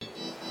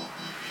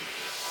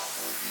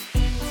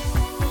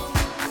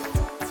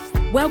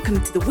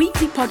Welcome to the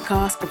weekly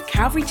podcast of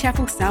Calvary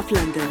Chapel, South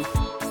London,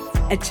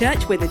 a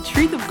church where the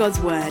truth of God's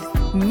word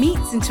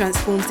meets and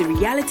transforms the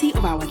reality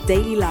of our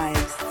daily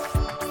lives.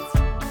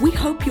 We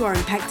hope you are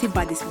impacted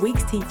by this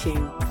week's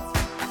teaching.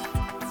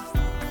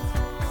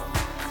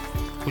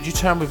 Would you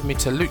turn with me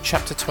to Luke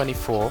chapter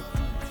 24?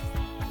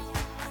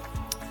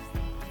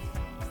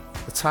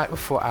 The title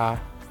for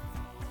our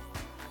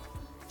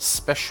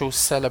special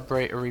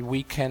celebratory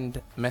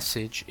weekend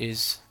message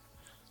is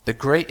The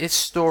Greatest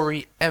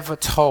Story Ever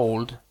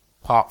Told,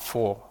 Part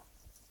 4.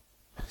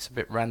 It's a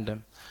bit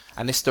random.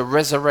 And it's the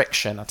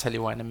resurrection. I'll tell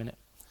you why in a minute.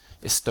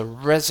 It's the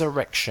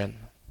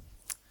resurrection.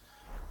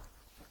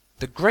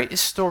 The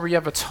greatest story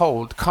ever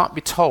told can't be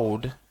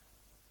told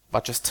by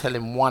just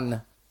telling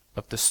one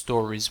of the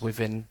stories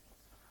within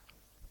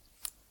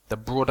the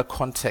broader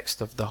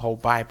context of the whole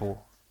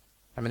Bible.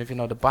 I mean, if you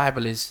know, the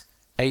Bible is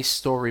a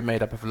story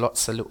made up of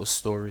lots of little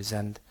stories,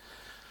 and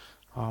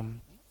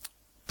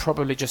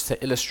probably just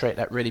to illustrate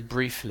that really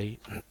briefly,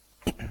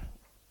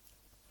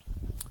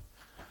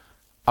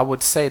 I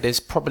would say there's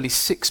probably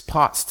 6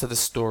 parts to the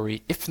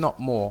story, if not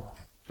more,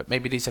 but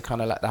maybe these are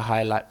kind of like the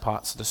highlight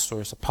parts of the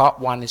story. So part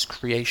 1 is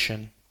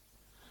creation,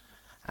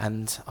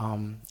 and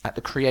at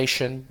the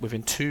creation,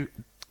 within 2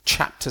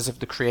 chapters of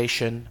the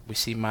creation, we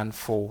see man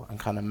fall and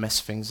kind of mess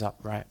things up,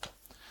 right?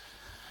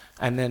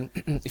 And then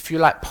if you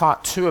like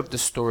part 2 of the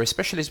story,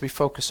 especially as we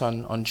focus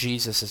on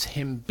Jesus as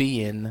him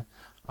being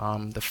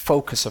the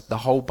focus of the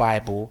whole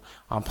Bible,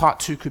 part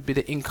 2 could be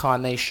the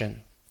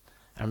incarnation.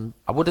 And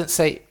I wouldn't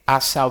say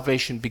our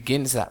salvation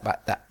begins at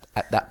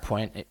that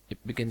point. It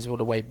begins all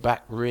the way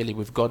back, really,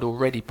 with God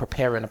already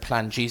preparing a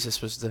plan.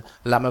 Jesus was the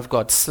Lamb of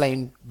God,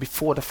 slain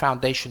before the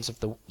foundations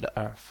of the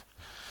earth.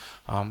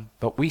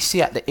 But we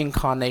see at the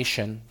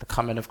incarnation, the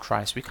coming of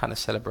Christ. We kind of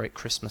celebrate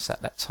Christmas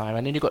at that time.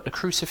 And then you've got the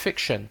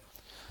crucifixion.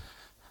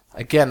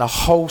 Again, a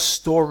whole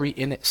story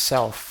in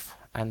itself.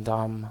 And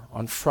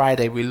on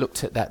Friday we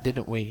looked at that,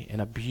 didn't we, in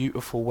a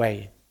beautiful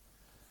way.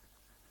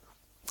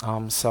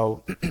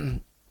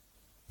 Then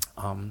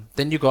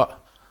you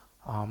got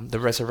the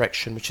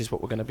resurrection, which is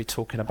what we're going to be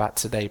talking about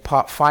today.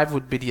 Part 5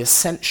 would be the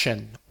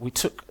ascension. We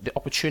took the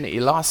opportunity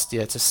last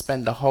year to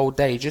spend the whole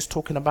day just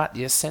talking about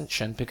the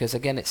ascension, because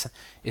again,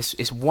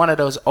 it's one of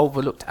those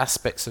overlooked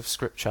aspects of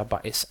Scripture,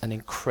 but it's an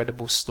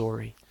incredible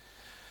story.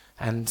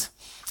 And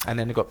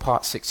then you got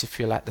part 6, if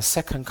you like, the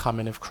second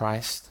coming of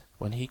Christ,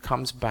 when he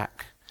comes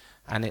back.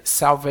 And it's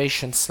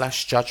salvation /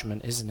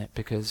 judgment, isn't it?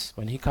 Because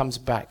when he comes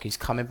back, he's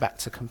coming back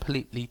to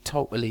completely,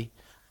 totally,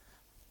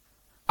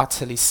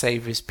 utterly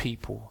save his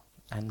people.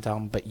 And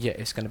but yet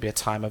it's going to be a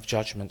time of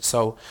judgment.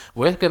 So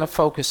we're going to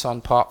focus on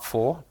part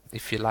 4,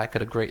 if you like, of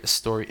the greatest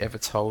story ever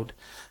told.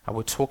 And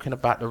we're talking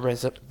about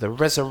the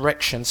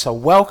resurrection. So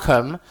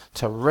welcome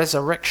to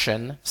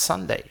Resurrection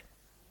Sunday.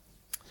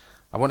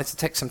 I wanted to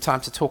take some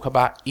time to talk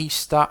about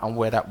Easter and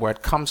where that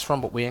word comes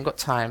from, but we ain't got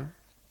time.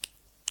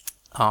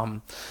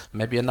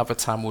 Maybe another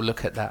time we'll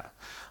look at that.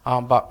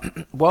 But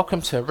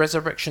welcome to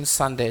Resurrection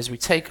Sunday, as we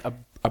take a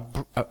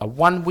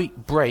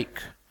 1-week break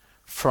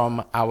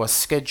from our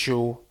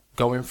schedule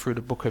going through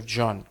the book of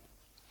John.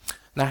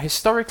 Now,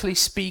 historically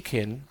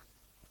speaking,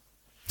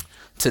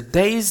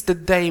 today's the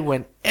day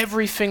when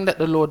everything that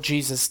the Lord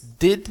Jesus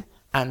did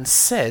and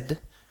said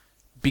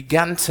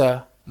began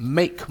to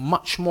make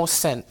much more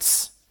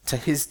sense to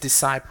his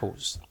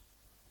disciples.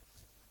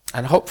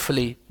 And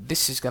hopefully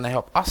this is going to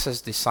help us as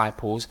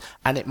disciples,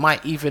 and it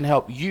might even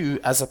help you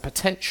as a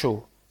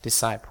potential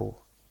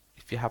disciple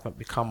if you haven't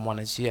become one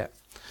as yet.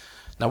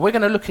 Now we're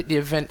going to look at the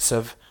events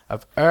of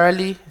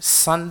early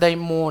Sunday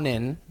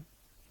morning,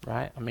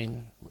 right? I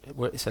mean,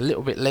 it's a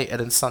little bit later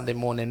than Sunday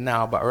morning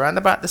now, but around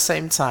about the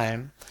same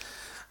time,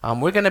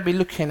 we're going to be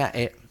looking at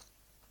it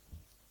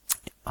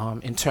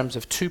in terms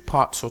of 2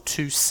 parts or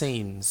 2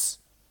 scenes.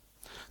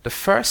 The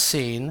first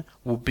scene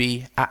will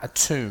be at a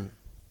tomb.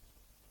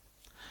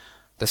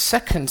 The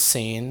second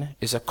scene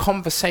is a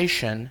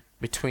conversation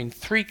between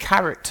 3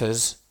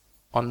 characters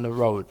on the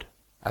road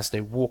as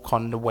they walk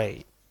on the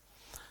way.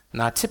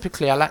 Now,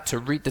 typically I like to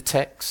read the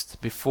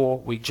text before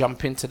we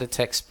jump into the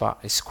text, but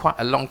it's quite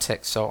a long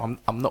text, so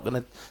I'm not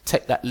going to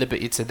take that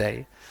liberty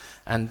today.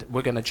 And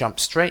we're going to jump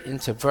straight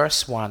into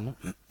verse 1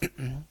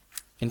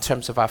 in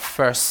terms of our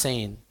first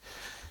scene.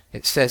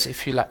 It says,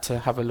 if you like to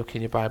have a look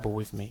in your Bible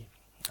with me.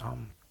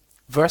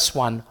 Verse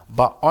 1,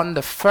 but on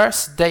the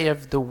first day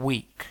of the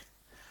week,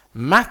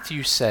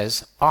 Matthew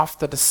says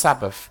after the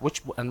Sabbath,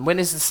 and when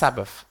is the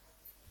Sabbath?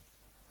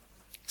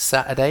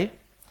 Saturday,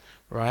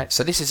 right?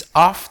 So this is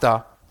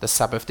after the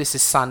Sabbath. This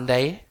is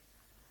Sunday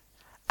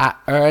at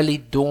early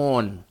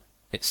dawn,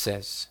 it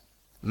says.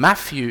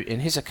 Matthew in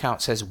his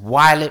account says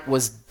while it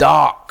was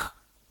dark,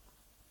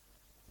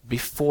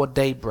 before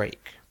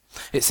daybreak.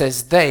 It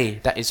says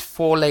they, that is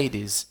 4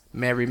 ladies,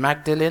 Mary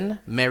Magdalene,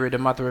 Mary the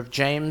mother of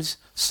James,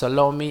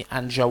 Salome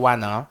and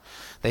Joanna,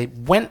 they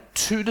went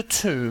to the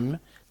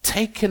tomb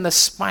taking the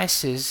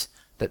spices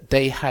that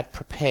they had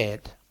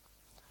prepared.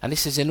 And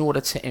this is in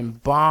order to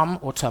embalm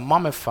or to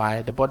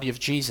mummify the body of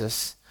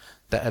Jesus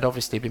that had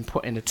obviously been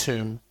put in the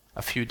tomb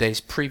a few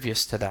days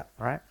previous to that,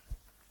 right?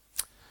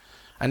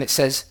 And it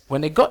says,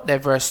 when they got there,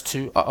 verse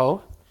 2,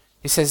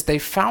 it says they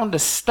found a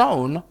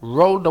stone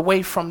rolled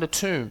away from the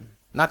tomb.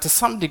 Now, to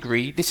some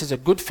degree, this is a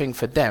good thing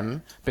for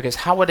them, because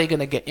how are they going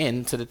to get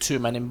into the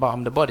tomb and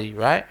embalm the body,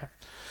 right?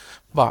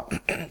 But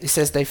it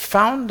says they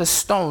found the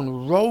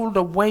stone rolled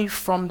away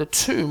from the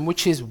tomb,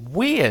 which is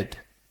weird.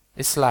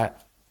 It's like,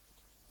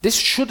 this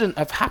shouldn't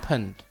have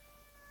happened.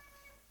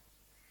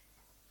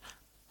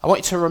 I want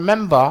you to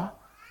remember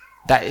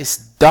that it's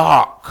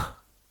dark.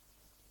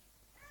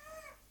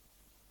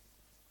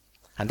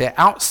 And they're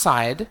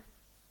outside.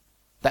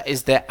 That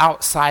is, they're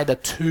outside a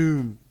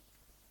tomb.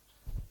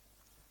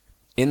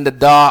 In the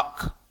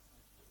dark.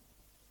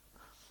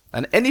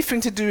 And anything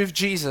to do with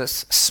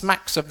Jesus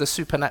smacks of the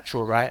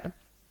supernatural, right?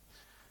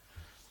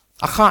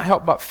 I can't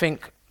help but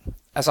think,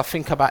 as I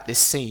think about this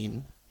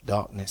scene,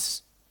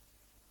 darkness,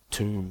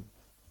 tomb,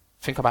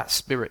 think about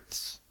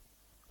spirits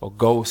or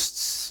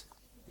ghosts,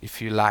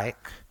 if you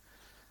like.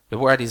 The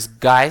word is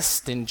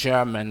Geist in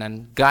German,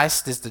 and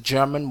Geist is the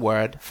German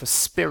word for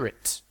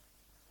spirit.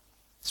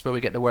 That's where we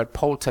get the word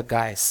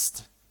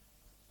poltergeist,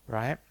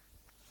 right?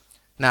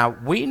 Now,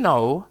 we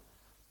know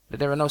that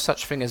there are no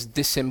such thing as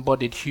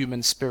disembodied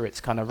human spirits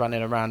kind of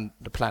running around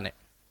the planet,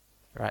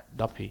 right?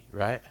 Duppy,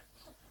 right?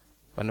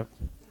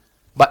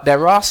 But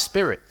there are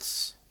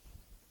spirits,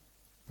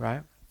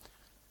 right?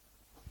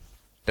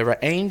 There are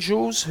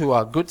angels who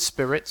are good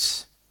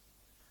spirits,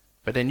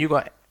 but then you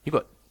got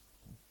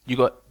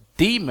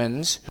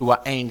demons who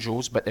are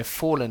angels, but they're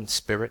fallen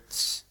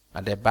spirits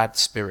and they're bad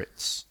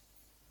spirits,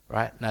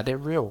 right? Now they're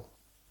real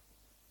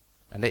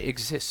and they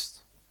exist.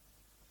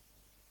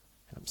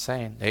 You know what I'm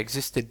saying? They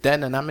existed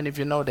then, and how many of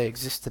you know they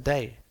exist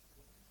today?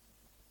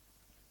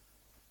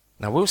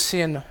 Now we'll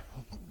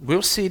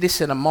see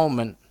this in a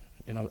moment.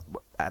 You know,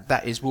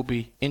 that is, we'll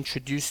be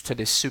introduced to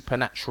this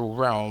supernatural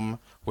realm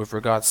with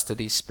regards to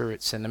these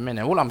spirits in a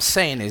minute. All I'm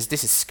saying is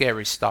this is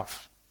scary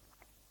stuff.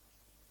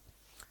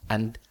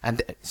 And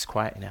it's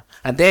quiet now.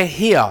 And they're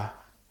here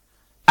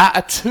at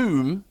a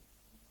tomb,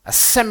 a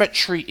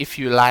cemetery, if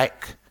you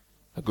like,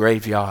 a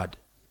graveyard.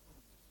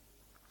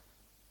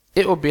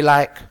 It will be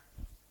like,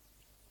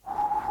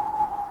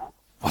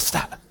 what's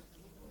that?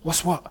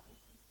 What's what?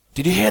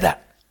 Did you hear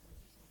that?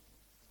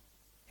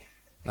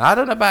 Now, I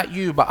don't know about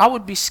you, but I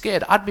would be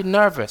scared. I'd be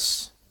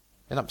nervous.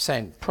 You know what I'm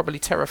saying? Probably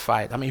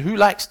terrified. I mean, who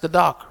likes the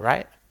dark,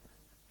 right?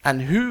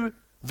 And who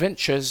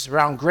ventures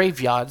around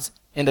graveyards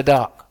in the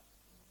dark?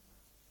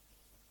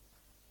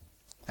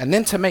 And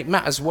then to make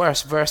matters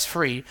worse, verse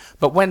 3,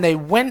 but when they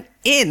went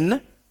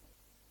in,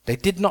 they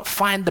did not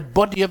find the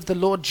body of the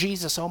Lord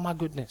Jesus. Oh my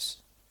goodness.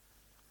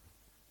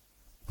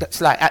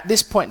 That's like, at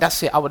this point,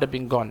 that's it. I would have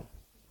been gone.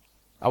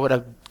 I would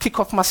have kicked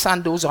off my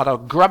sandals, I'd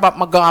have grabbed up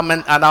my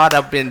garment, and I'd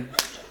have been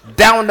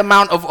down the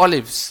Mount of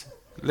Olives.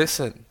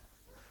 Listen.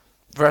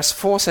 Verse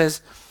 4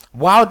 says,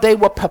 while they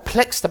were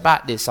perplexed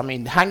about this, I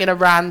mean, hanging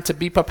around to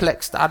be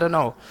perplexed, I don't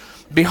know.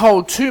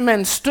 Behold, two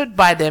men stood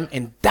by them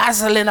in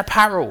dazzling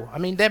apparel. I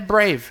mean, they're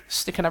brave,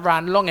 sticking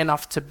around long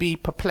enough to be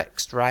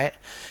perplexed, right?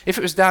 If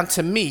it was down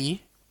to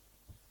me,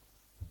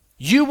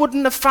 you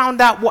wouldn't have found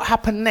out what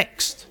happened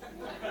next.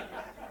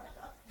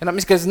 And that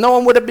means because no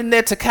one would have been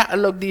there to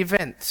catalogue the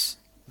events.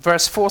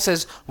 Verse 4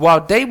 says,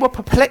 while they were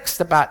perplexed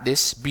about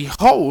this,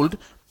 behold,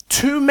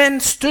 two men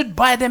stood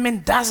by them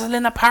in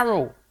dazzling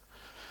apparel.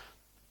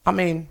 I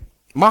mean,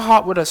 my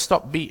heart would have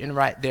stopped beating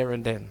right there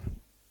and then.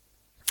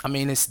 I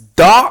mean, it's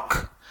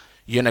dark,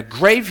 you're in a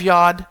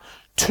graveyard,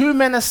 two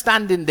men are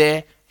standing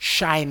there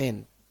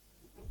shining.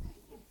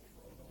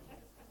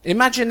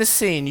 Imagine the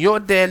scene, you're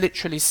there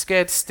literally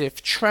scared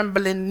stiff,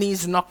 trembling,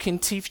 knees knocking,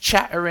 teeth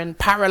chattering,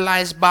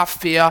 paralyzed by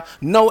fear,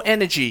 no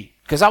energy,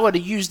 because I would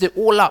have used it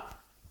all up.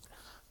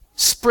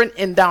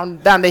 Sprinting down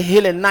the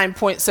hill in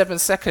 9.7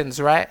 seconds,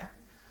 right?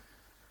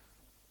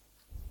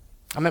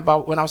 I remember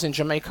when I was in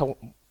Jamaica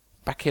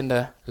back in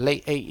the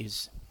late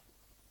 80s.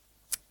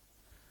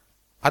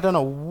 I don't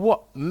know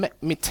what made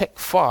me take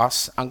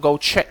fast and go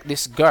check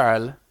this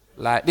girl.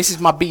 Like, this is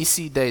my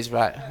BC days,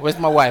 right? Where's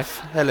my wife?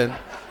 Helen.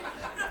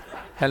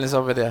 Helen's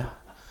over there.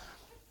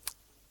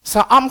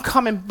 So I'm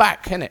coming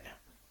back, innit,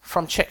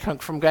 from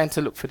going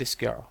to look for this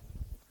girl.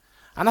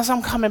 And as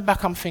I'm coming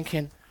back, I'm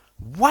thinking,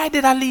 why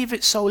did I leave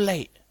it so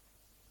late?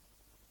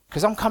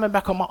 Because I'm coming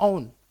back on my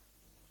own.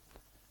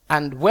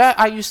 And where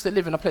I used to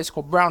live, in a place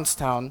called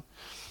Brownstown,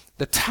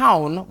 the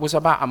town was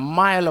about a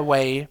mile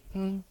away,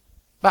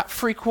 about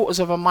 3/4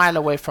 of a mile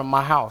away from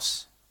my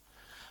house.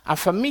 And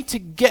for me to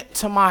get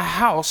to my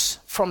house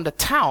from the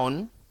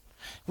town,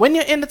 when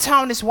you're in the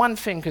town, it's one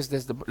thing because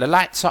there's the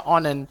lights are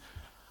on,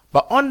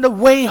 but on the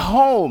way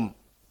home,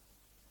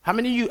 how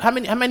many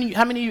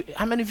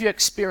of you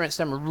experienced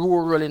them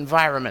rural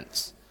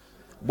environments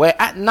where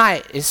at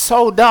night it's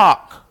so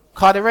dark,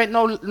 cause there ain't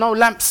no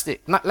lamps.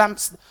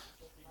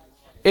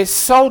 It's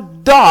so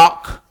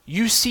dark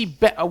you see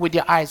better with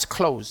your eyes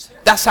closed.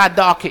 That's how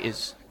dark it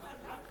is.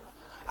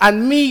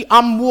 And me,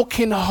 I'm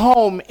walking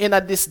home in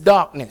this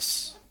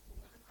darkness,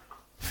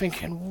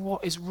 thinking,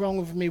 what is wrong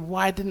with me?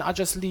 Why didn't I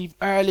just leave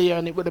earlier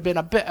and it would have been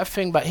a better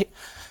thing?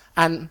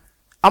 And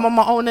I'm on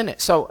my own in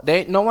it, so there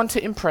ain't no one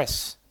to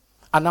impress,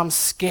 and I'm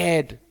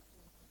scared.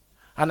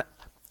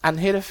 And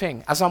here's the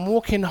thing: as I'm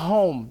walking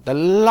home, the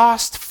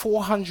last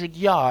 400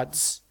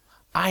 yards,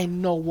 I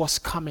know what's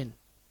coming.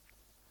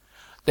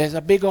 There's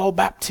a big old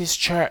Baptist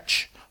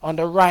church on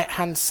the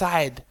right-hand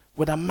side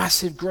with a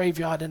massive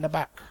graveyard in the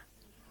back,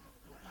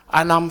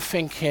 and I'm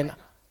thinking,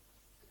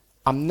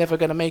 I'm never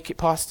going to make it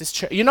past this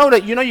church. You know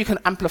you can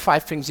amplify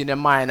things in your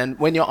mind, and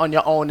when you're on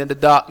your own in the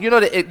dark, you know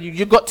that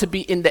you got to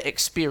be in the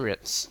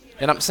experience.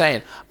 You know what I'm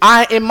saying?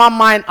 In my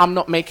mind, I'm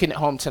not making it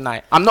home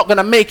tonight. I'm not going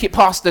to make it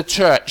past the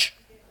church.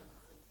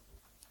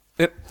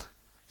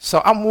 So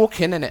I'm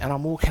walking in it, and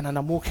I'm walking, and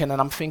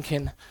I'm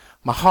thinking,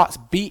 my heart's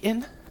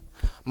beating.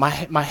 My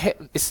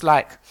head, it's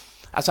like,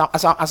 as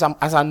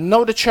I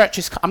know the church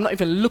is, I'm not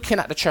even looking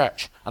at the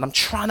church, and I'm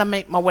trying to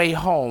make my way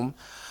home.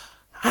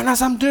 And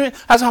as I'm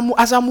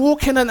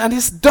walking and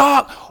it's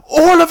dark,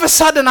 all of a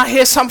sudden I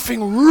hear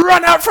something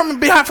run out from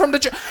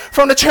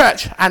the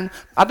church. And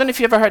I don't know if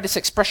you ever heard this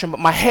expression, but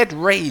my head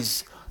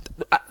raised.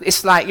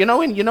 It's like,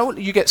 when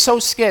you get so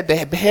scared, the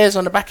hairs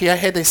on the back of your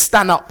head, they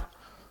stand up.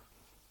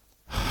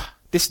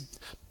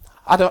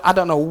 I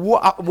don't know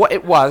what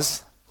it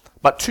was,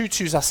 but I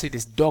see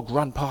this dog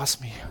run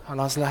past me,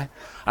 and I was like,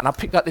 and I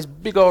picked up this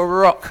big old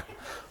rock,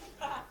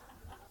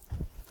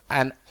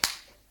 and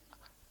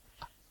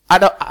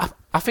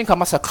I think I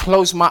must have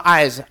closed my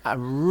eyes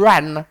and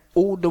ran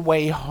all the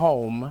way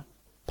home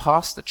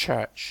past the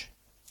church.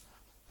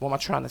 What am I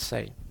trying to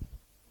say?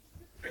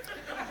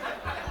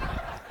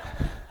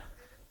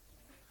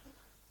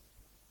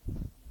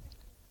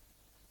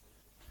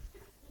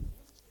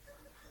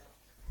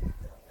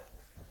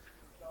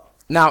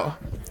 Now,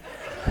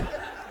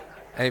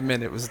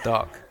 amen, it was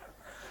dark.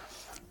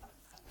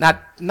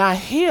 Now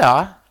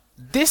here,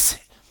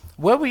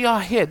 where we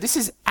are here, this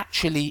is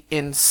actually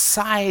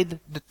inside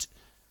the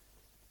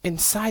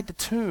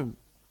tomb.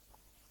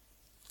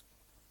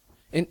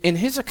 In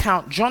his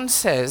account, John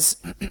says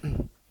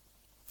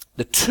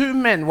the two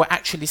men were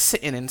actually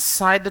sitting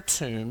inside the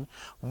tomb,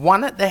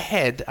 one at the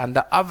head and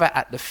the other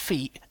at the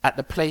feet, at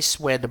the place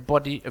where the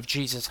body of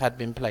Jesus had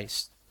been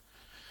placed.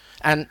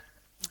 And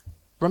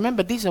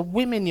remember, these are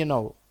women,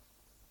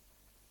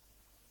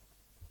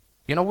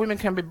 women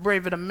can be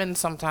braver than men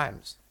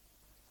sometimes.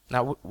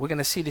 Now, we're going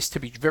to see this to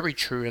be very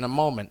true in a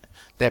moment.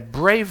 They're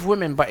brave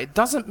women, but it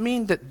doesn't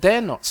mean that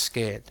they're not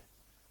scared.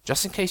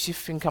 Just in case you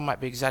think I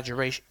might be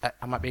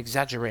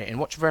exaggerating,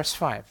 watch verse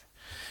 5.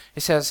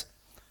 It says,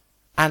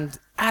 "And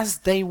as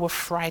they were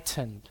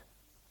frightened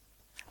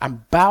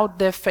and bowed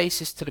their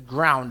faces to the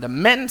ground, the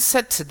men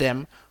said to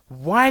them,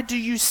 'Why do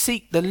you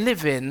seek the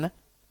living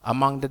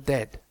among the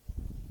dead?'"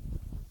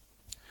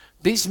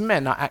 These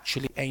men are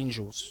actually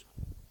angels.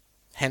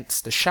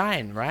 Hence the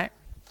shine, right?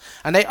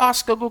 And they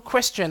ask a good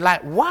question,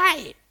 like,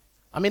 why?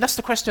 I mean, that's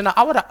the question that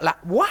I would have, like,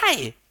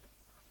 why?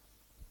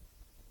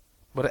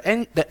 But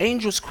the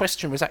angel's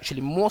question was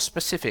actually more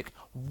specific.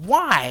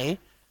 Why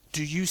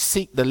do you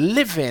seek the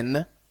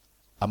living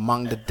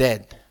among the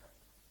dead?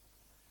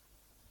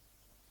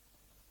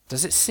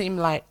 Does it seem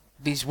like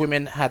these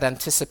women had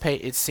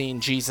anticipated seeing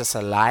Jesus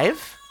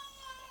alive?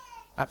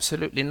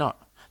 Absolutely not.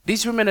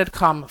 These women had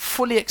come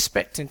fully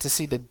expecting to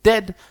see the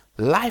dead,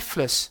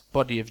 lifeless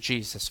body of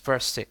Jesus.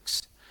 Verse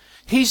 6.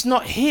 He's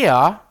not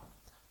here,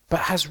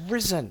 but has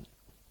risen.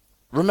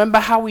 Remember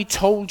how he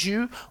told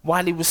you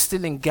while he was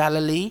still in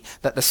Galilee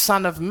that the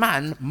Son of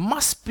Man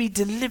must be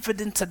delivered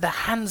into the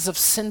hands of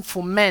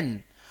sinful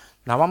men.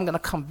 Now I'm going to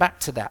come back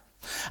to that.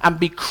 And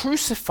be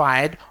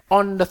crucified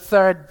on the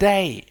third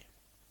day.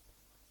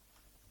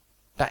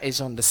 That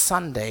is on the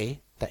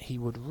Sunday that he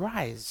would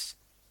rise.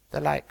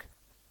 They're like,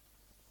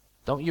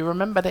 don't you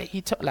remember that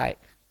he took,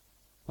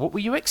 what were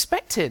you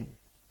expecting?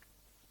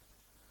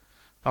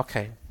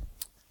 Okay,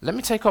 let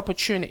me take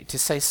opportunity to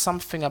say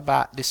something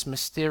about this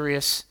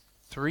mysterious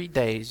 3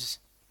 days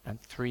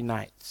and 3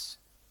 nights.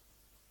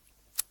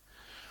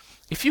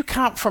 If you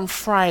count from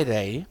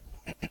Friday,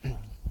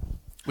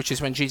 which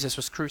is when Jesus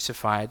was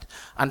crucified,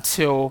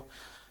 until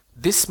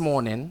this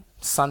morning,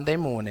 Sunday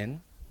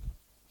morning,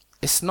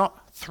 it's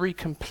not 3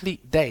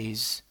 complete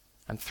days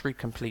and 3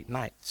 complete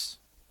nights.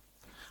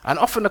 And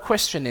often the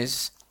question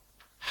is,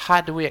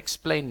 how do we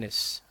explain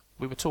this?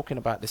 We were talking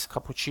about this a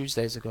couple of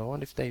Tuesdays ago. I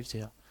wonder if Dave's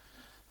here.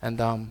 And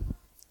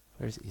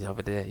where is he? He's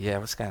over there. Yeah,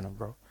 what's going on,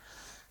 bro?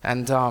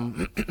 And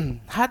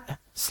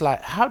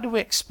how do we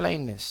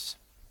explain this?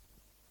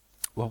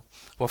 Well,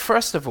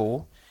 first of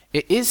all,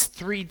 it is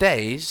 3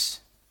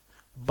 days,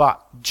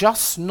 but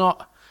just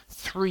not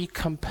 3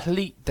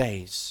 complete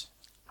days.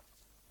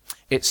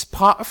 It's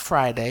part of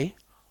Friday,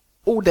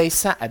 all day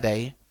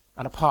Saturday,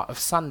 and a part of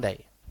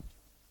Sunday.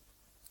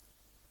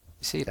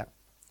 You see that?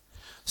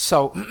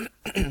 So,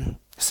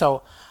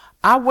 so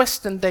our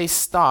Western day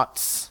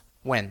starts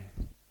when?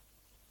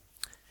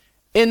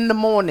 In the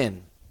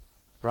morning,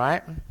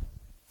 right?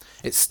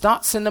 It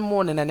starts in the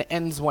morning and it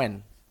ends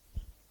when?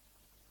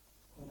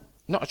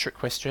 Not a trick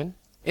question.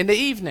 In the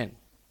evening,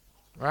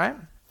 right?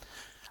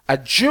 A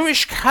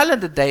Jewish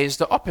calendar day is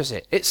the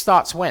opposite. It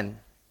starts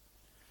when?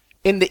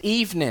 In the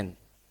evening.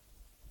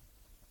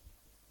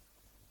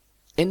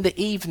 in the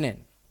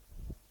evening.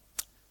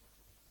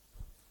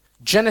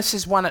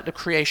 Genesis 1 at the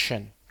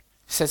creation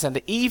says, and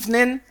the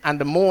evening and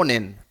the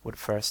morning were the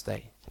first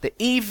day. The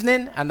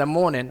evening and the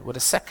morning were the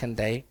second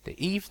day. The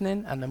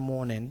evening and the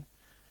morning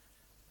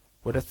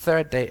were the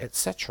third day,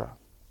 etc.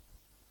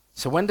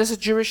 So when does a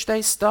Jewish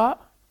day start?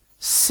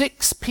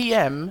 6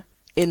 p.m.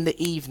 in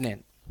the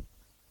evening.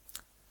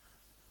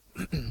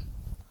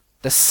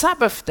 The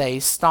Sabbath day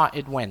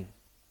started when?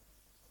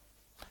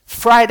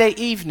 Friday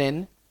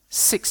evening,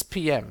 6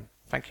 p.m.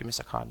 Thank you,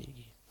 Mr.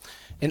 Carnegie.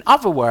 In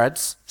other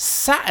words,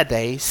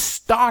 Saturday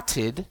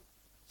started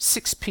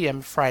 6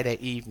 p.m. Friday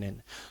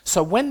evening.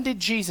 So when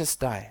did Jesus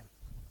die?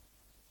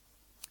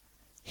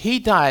 He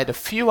died a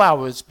few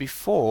hours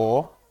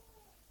before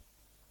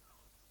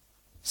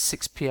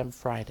 6 p.m.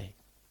 Friday.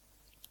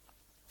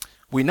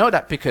 We know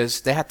that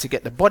because they had to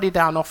get the body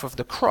down off of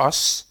the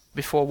cross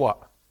before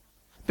what?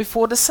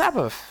 Before the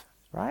Sabbath,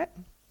 right?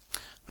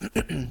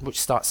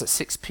 Which starts at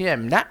 6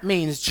 p.m. That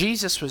means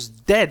Jesus was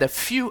dead a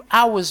few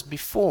hours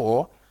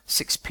before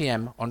 6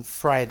 p.m. on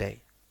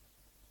Friday,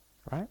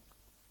 right?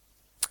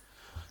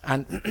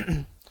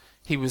 And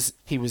he was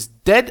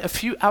dead a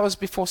few hours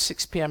before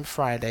 6 p.m.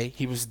 Friday.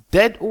 He was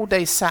dead all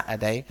day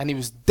Saturday, and he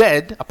was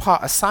dead a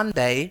part of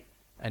Sunday,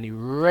 and he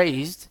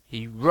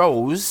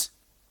rose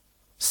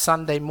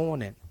Sunday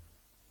morning,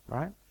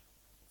 right?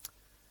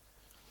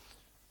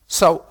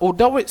 So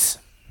although it's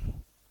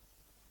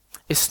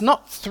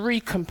not 3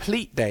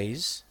 complete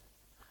days,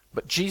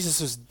 but Jesus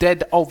was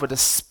dead over the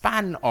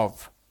span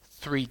of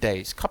 3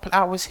 days. Couple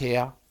hours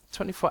here,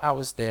 24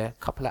 hours there,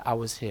 couple of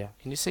hours here.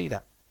 Can you see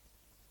that?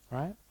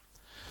 Right?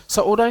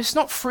 So although it's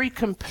not 3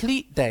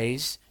 complete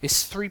days,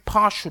 it's 3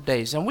 partial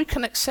days. And we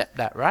can accept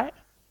that, right?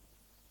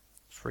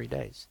 3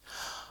 days.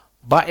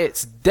 But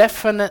it's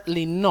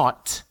definitely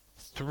not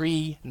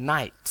 3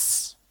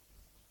 nights.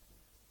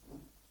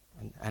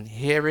 And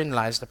herein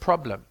lies the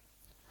problem.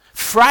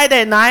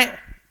 Friday night,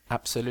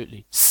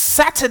 absolutely.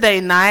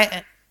 Saturday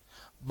night,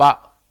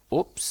 but,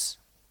 oops,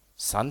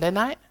 Sunday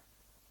night?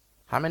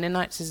 How many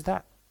nights is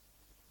that?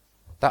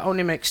 That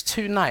only makes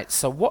 2 nights.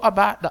 So what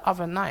about the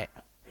other night?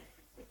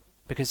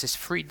 Because it's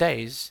 3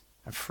 days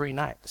and 3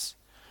 nights.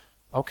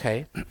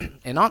 Okay,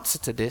 in answer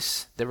to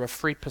this, there are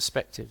 3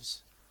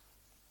 perspectives.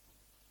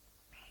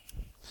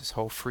 This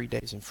whole 3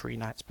 days and 3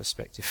 nights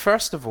perspective.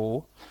 First of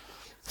all,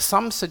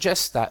 some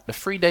suggest that the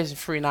 3 days and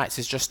 3 nights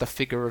is just a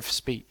figure of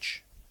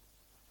speech.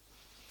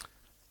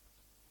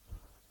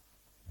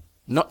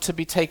 Not to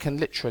be taken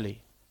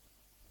literally.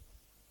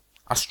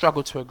 I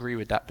struggle to agree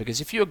with that,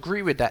 because if you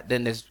agree with that,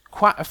 then there's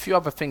quite a few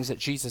other things that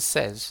Jesus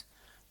says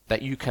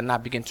that you can now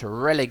begin to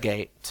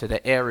relegate to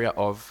the area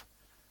of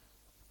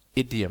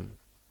idiom.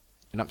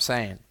 You know what I'm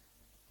saying?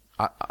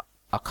 I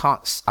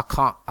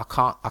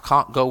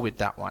can't go with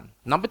that one.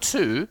 Number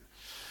 2,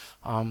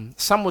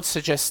 some would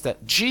suggest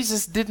that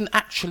Jesus didn't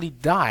actually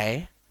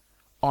die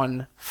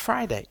on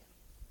Friday.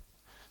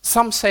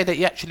 Some say that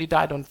he actually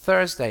died on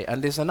Thursday,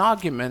 and there's an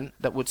argument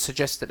that would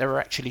suggest that there were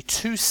actually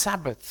 2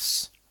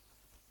 Sabbaths.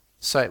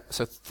 So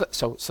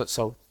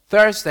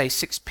Thursday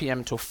 6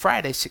 p.m. till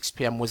Friday 6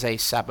 p.m. was a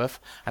Sabbath,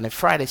 and then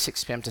Friday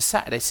 6 p.m. to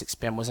Saturday 6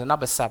 p.m. was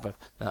another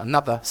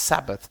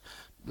Sabbath.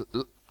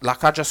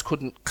 Like I just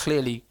couldn't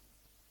clearly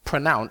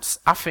pronounce.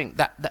 I think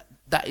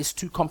that is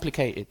too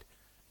complicated.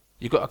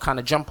 You got to kind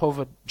of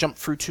jump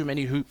through too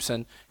many hoops,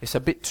 and it's a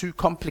bit too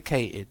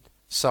complicated.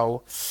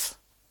 So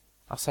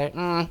I say,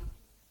 I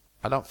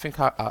don't think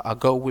I'll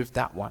go with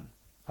that one.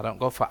 I don't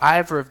go for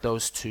either of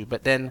those 2.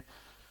 But then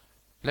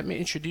let me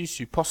introduce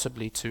you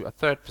possibly to a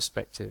 3rd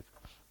perspective,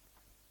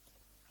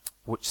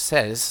 which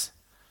says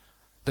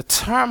the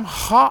term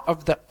heart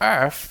of the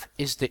earth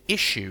is the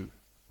issue,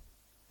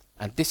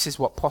 and this is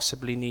what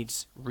possibly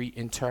needs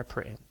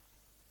reinterpreting.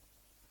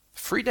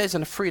 3 days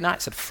and 3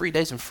 nights and 3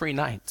 days and 3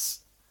 nights.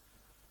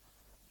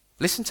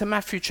 Listen to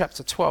Matthew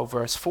chapter 12,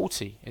 verse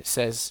 40. It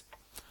says,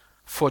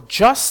 for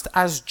just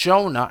as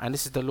Jonah, and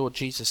this is the Lord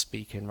Jesus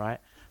speaking, right?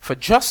 For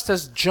just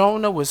as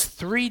Jonah was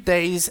 3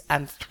 days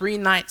and 3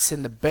 nights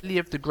in the belly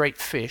of the great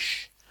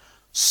fish,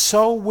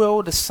 so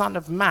will the Son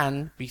of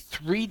Man be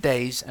 3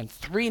 days and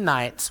 3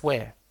 nights,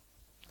 where?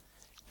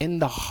 In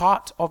the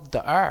heart of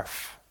the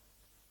earth.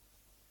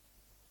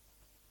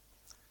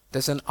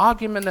 There's an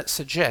argument that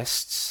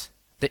suggests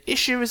the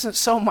issue isn't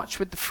so much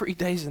with the 3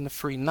 days and the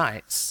 3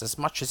 nights, as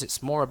much as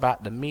it's more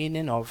about the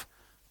meaning of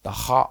the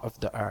heart of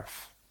the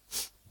earth.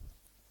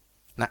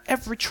 Now,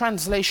 every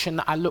translation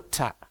that I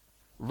looked at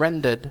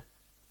rendered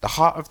the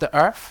heart of the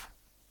earth,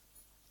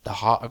 the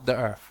heart of the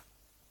earth.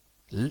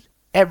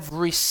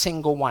 Every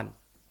single one.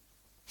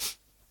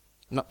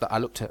 Not that I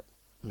looked at,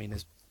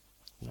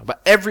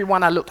 but every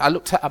one I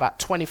looked at about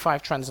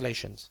 25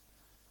 translations.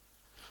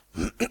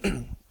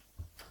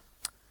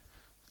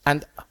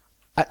 And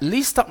at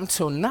least up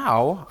until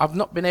now, I've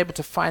not been able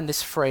to find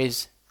this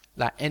phrase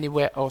like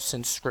anywhere else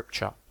in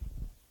Scripture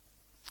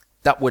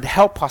that would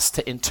help us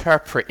to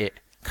interpret it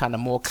kind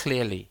of more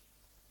clearly.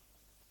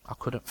 I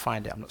couldn't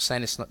find it. I'm not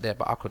saying it's not there,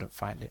 but I couldn't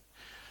find it.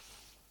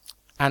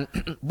 And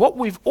what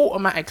we've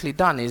automatically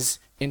done is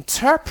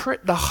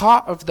interpret the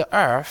heart of the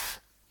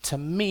earth to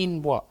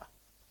mean what?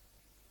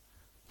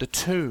 The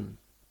tomb,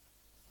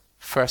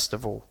 first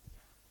of all.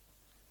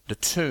 The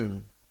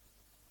tomb.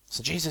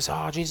 So Jesus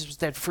was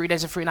dead 3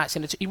 days and 3 nights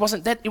in the tomb. He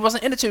wasn't dead. He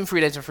wasn't in the tomb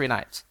 3 days and 3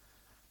 nights.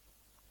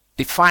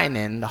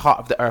 Defining the heart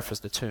of the earth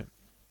as the tomb.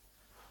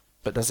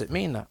 But does it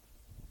mean that?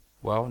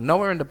 Well,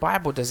 nowhere in the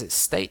Bible does it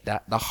state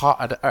that the heart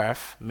of the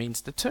earth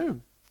means the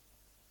tomb.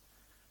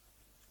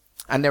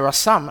 And there are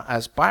some,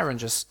 as Byron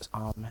just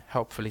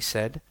helpfully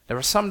said, there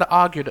are some that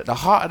argue that the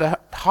heart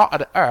of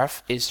the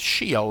earth is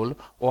Sheol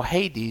or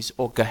Hades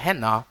or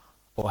Gehenna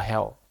or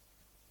hell.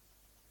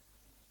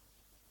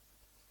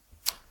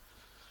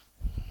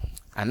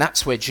 And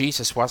that's where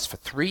Jesus was for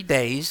 3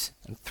 days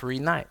and 3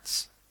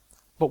 nights.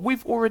 But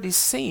we've already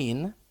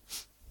seen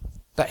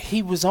that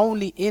he was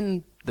only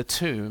in the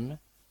tomb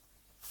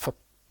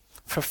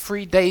for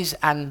 3 days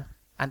and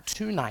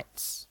 2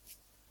 nights.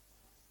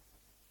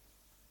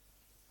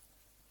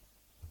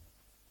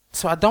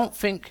 So I don't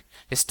think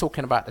it's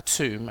talking about the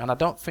tomb, and I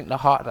don't think the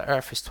heart of the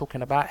earth is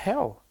talking about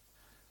hell.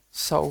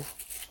 So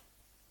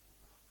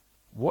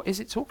what is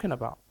it talking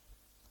about?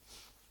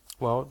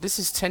 Well, this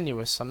is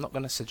tenuous. I'm not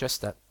going to suggest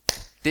that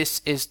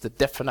this is the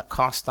definite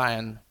cast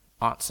iron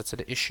answer to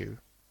the issue.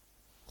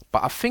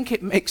 But I think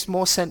it makes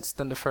more sense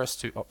than the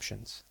first 2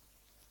 options.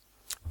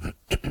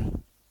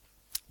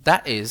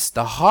 That is,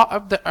 the heart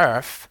of the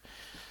earth,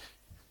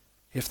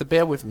 you have to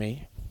bear with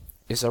me,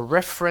 is a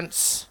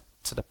reference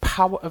to the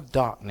power of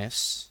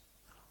darkness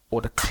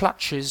or the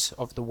clutches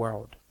of the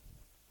world.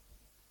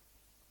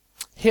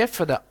 Here,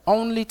 for the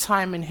only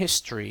time in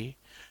history,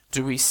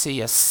 do we see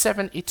a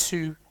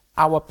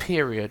 72-hour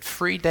period,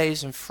 3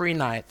 days and 3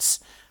 nights,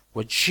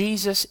 where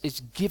Jesus is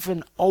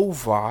given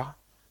over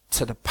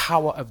to the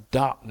power of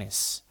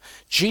darkness.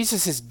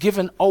 Jesus is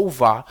given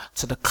over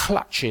to the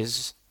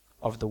clutches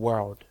of the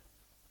world.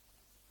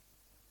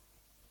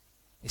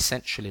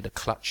 Essentially, the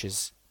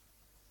clutches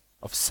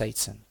of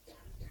Satan,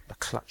 the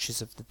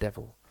clutches of the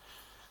devil.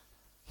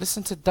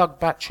 Listen to Doug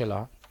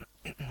Batchelor,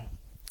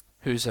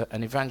 who's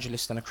an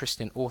evangelist and a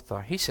Christian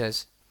author. He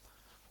says,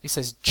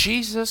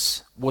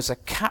 Jesus was a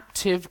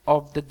captive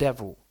of the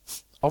devil.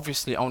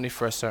 Obviously only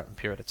for a certain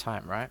period of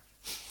time, right?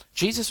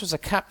 Jesus was a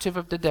captive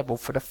of the devil.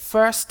 For the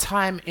first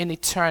time in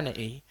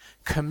eternity,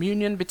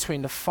 communion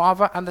between the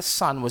Father and the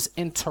Son was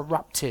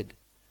interrupted.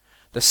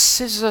 The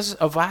scissors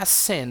of our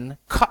sin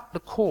cut the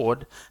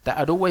cord that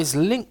had always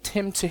linked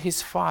him to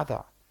his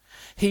Father.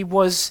 He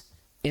was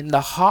in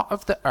the heart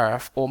of the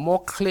earth, or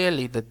more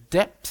clearly, the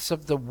depths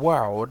of the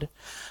world.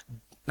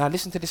 Now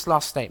listen to this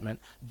last statement.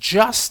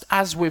 Just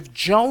as with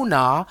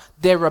Jonah,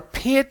 there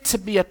appeared to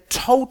be a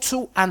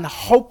total and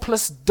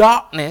hopeless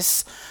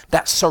darkness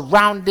that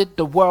surrounded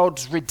the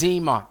world's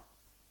Redeemer.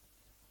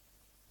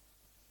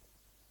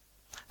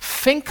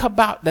 Think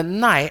about the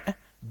night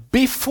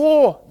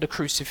before the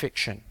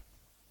crucifixion.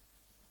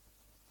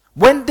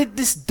 When did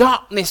this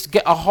darkness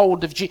get a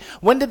hold of Jesus?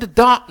 When did the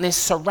darkness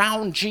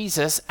surround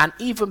Jesus and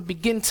even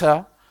begin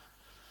to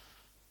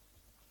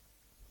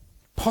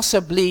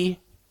possibly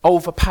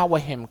overpower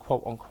him,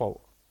 quote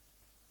unquote?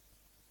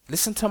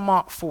 Listen to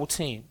Mark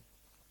 14,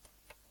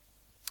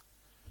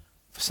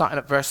 starting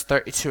at verse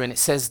 32, and it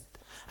says,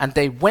 and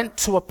they went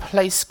to a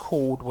place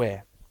called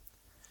where?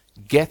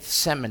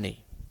 Gethsemane.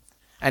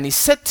 And he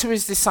said to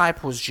his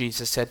disciples,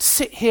 Jesus said,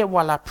 sit here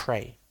while I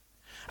pray.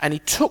 And he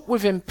took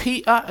with him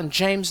Peter and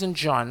James and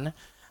John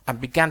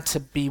and began to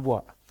be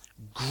what?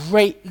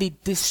 Greatly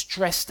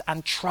distressed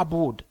and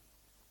troubled.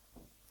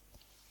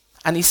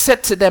 And he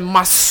said to them,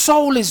 my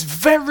soul is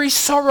very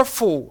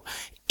sorrowful,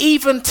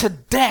 even to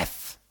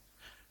death.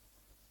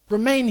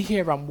 Remain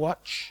here and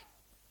watch.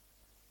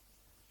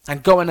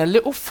 And going a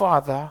little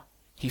farther,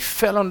 he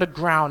fell on the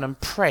ground and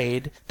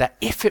prayed that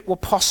if it were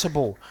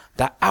possible,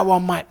 that hour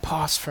might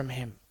pass from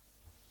him.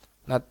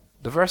 Now,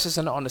 the verses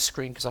are not on the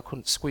screen because I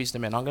couldn't squeeze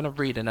them in. I'm going to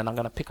read and then I'm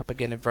going to pick up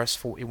again in verse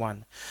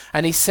 41.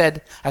 And he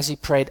said, as he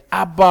prayed,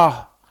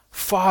 Abba,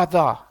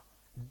 Father,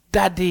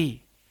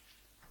 Daddy,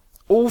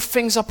 all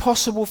things are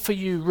possible for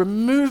you.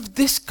 Remove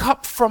this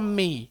cup from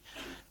me,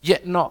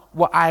 yet not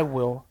what I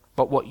will,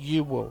 but what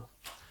you will.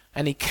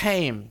 And he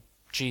came,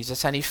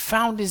 Jesus, and he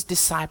found his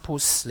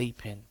disciples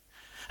sleeping.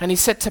 And he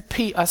said to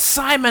Peter,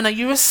 Simon, are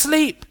you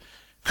asleep?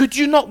 Could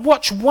you not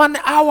watch 1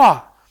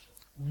 hour?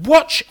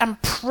 Watch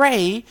and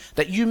pray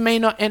that you may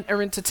not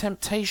enter into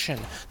temptation.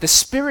 The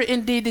spirit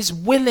indeed is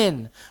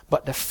willing,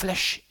 but the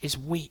flesh is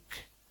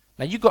weak.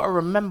 Now you got to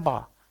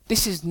remember,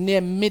 this is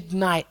near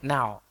midnight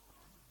now.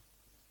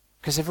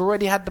 Because they've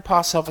already had the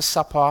Passover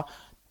supper.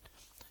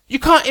 You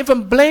can't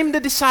even blame the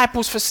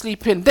disciples for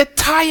sleeping. They're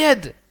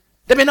tired.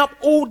 They've been up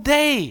all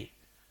day.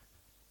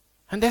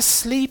 And they're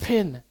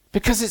sleeping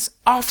because it's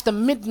after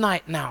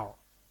midnight now.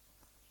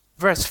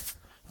 Verse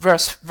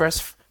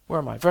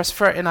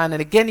 39,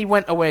 and again he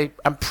went away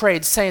and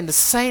prayed, saying the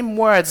same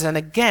words, and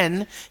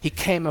again he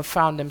came and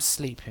found them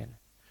sleeping.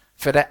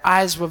 For their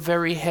eyes were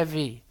very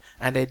heavy,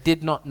 and they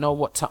did not know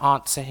what to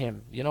answer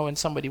him. You know when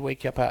somebody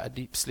wake you up out of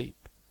deep sleep?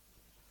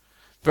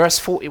 Verse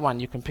 41,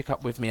 you can pick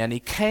up with me. And he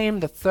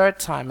came the third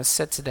time and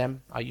said to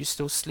them, are you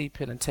still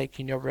sleeping and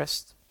taking your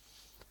rest?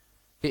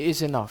 It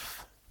is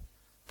enough.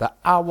 The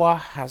hour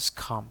has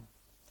come.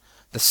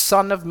 The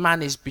Son of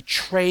Man is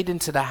betrayed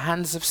into the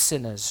hands of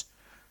sinners.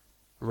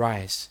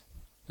 Rise,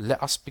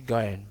 let us be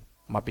going.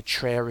 My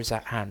betrayer is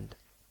at hand.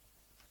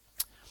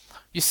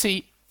 You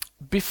see,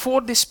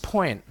 before this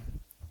point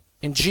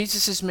in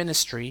Jesus'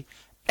 ministry,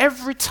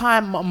 every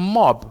time a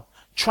mob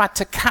tried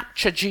to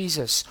capture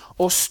Jesus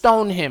or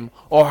stone him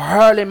or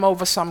hurl him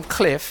over some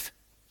cliff,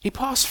 he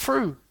passed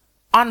through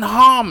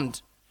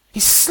unharmed. He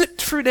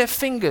slipped through their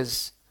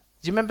fingers.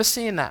 Do you remember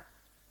seeing that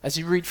as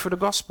you read through the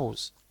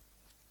Gospels?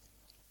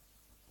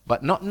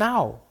 But not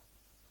now.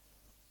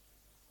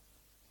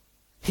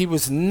 He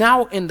was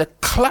now in the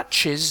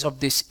clutches of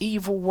this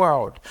evil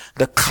world,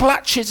 the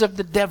clutches of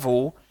the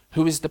devil,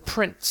 who is the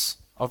prince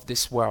of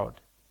this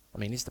world. I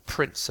mean, he's the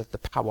prince of the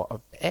power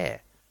of the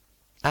air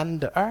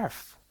and the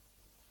earth.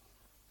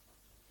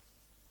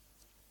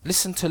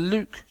 Listen to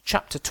Luke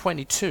chapter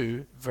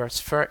 22,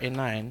 verse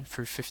 39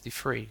 through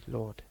 53.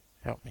 Lord,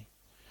 help me.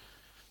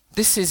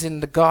 This is in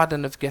the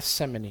Garden of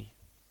Gethsemane,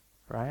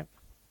 right?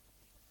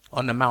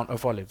 On the Mount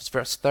of Olives,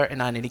 verse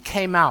 39. And he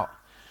came out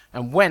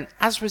and went,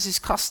 as was his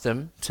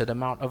custom, to the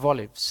Mount of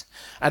Olives.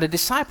 And the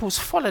disciples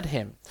followed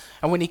him.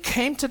 And when he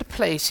came to the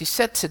place, he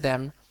said to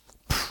them,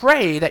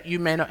 pray that you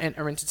may not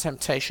enter into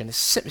temptation.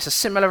 It's a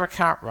similar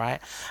account,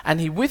 right? And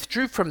he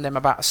withdrew from them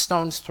about a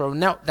stone's throw,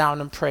 knelt down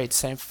and prayed,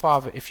 saying,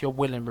 Father, if you're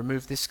willing,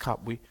 remove this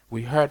cup.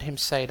 We heard him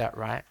say that,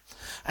 right?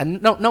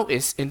 And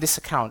notice in this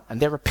account, and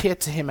there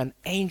appeared to him an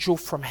angel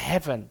from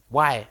heaven.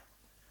 Why?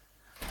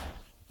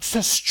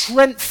 To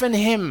strengthen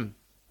him.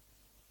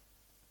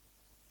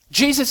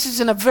 Jesus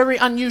is in a very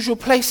unusual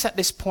place at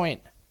this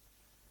point.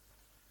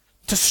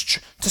 To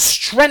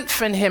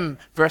strengthen him,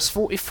 verse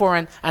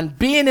 44, and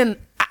being in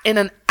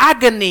an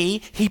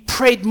agony, he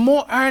prayed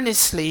more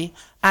earnestly,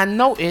 and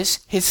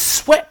notice his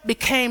sweat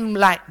became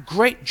like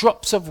great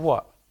drops of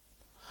what?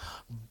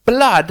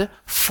 Blood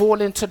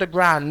falling to the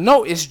ground.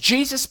 Notice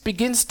Jesus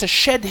begins to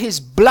shed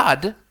his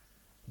blood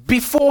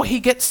before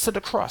he gets to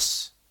the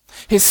cross.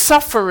 His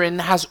suffering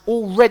has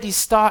already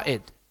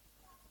started.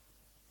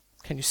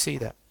 Can you see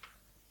that?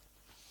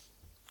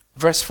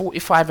 Verse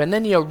 45, and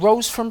then he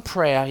arose from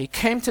prayer. He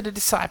came to the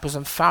disciples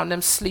and found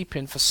them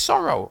sleeping for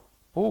sorrow.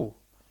 Ooh.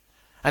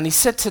 And he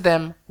said to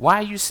them, why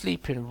are you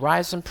sleeping?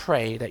 Rise and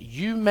pray that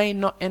you may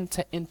not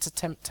enter into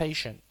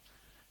temptation.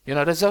 You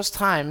know, there's those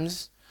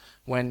times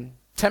when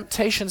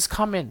temptations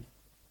come in.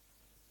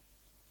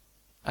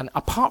 And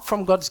apart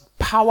from God's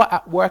power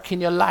at work in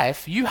your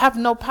life, you have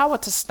no power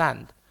to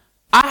stand.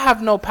 I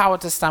have no power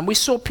to stand. We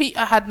saw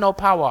Peter had no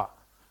power.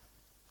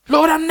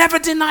 Lord, I'll never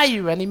deny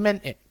you. And he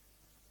meant it.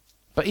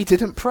 But he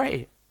didn't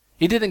pray.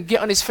 He didn't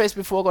get on his face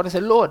before God and say,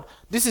 Lord,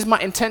 this is my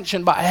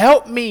intention, but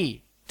help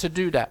me to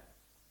do that.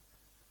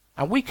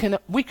 And we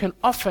can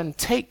often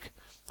take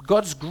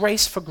God's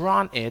grace for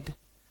granted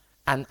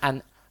and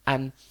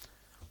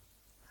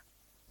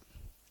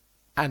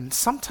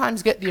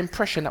sometimes get the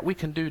impression that we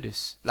can do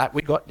this, like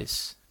we got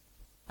this.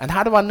 And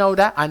how do I know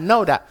that? I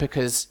know that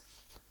because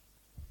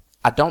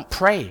I don't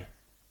pray.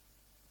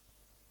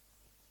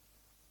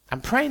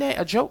 And praying ain't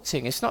a joke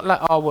thing. It's not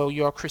like, oh, well,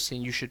 you're a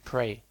Christian, you should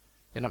pray.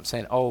 You know what I'm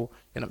saying? Oh,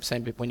 you know what I'm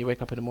saying? But when you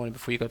wake up in the morning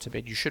before you go to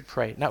bed, you should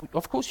pray. Now,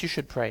 of course you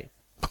should pray.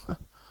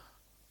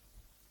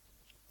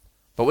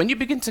 But when you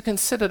begin to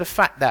consider the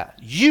fact that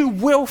you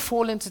will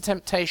fall into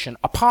temptation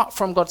apart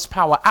from God's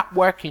power at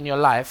work in your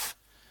life,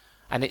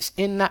 and it's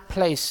in that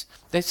place,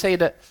 they say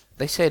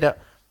that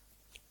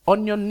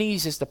on your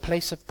knees is the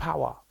place of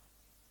power.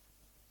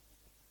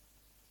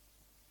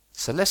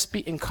 So let's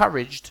be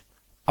encouraged.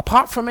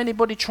 Apart from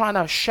anybody trying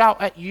to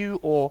shout at you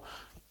or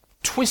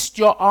twist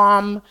your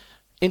arm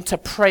into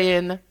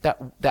praying,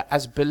 that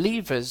as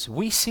believers,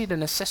 we see the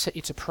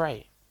necessity to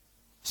pray.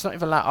 It's not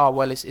even like, oh,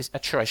 well, it's a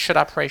choice. Should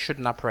I pray?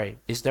 Shouldn't I pray?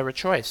 Is there a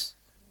choice?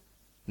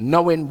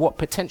 Knowing what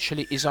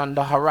potentially is on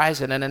the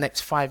horizon in the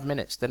next 5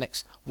 minutes, the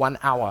next 1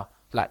 hour,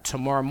 like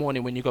tomorrow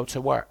morning when you go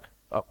to work.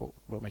 Oh,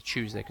 well, my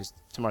Tuesday, because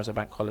tomorrow's a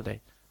bank holiday.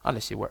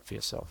 Unless you work for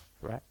yourself,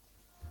 right?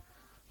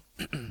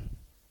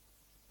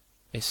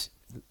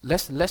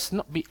 Let's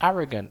not be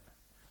arrogant,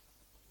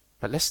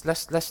 but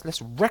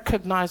let's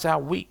recognize our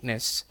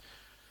weakness,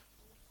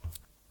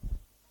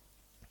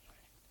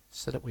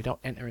 so that we don't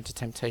enter into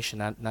temptation.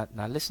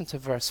 Now listen to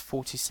verse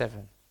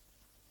 47.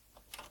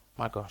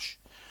 My gosh.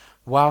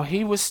 While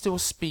he was still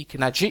speaking.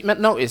 Now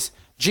notice,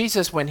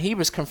 Jesus, when he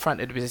was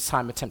confronted with his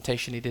time of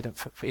temptation, he didn't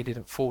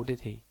fall,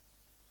 did he?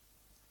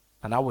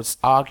 And I would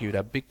argue that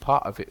a big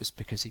part of it was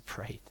because he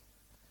prayed.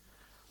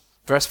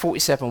 Verse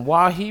 47,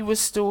 while he was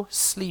still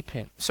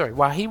speaking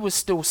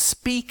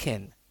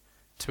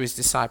to his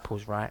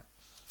disciples, right,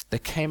 there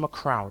came a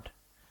crowd.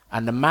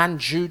 And the man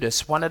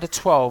Judas, one of the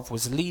 12,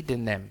 was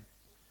leading them.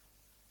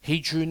 He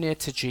drew near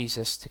to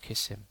Jesus to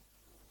kiss him.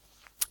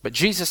 But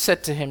Jesus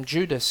said to him,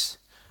 Judas,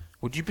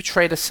 would you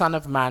betray the Son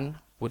of Man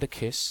with a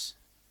kiss?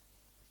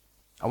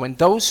 And when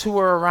those who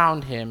were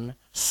around him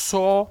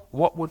saw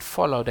what would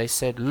follow, they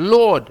said,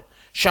 Lord,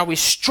 shall we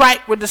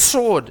strike with the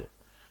sword?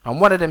 And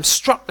one of them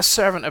struck the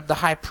servant of the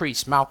high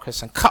priest,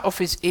 Malchus, and cut off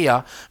his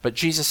ear. But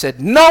Jesus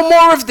said, "No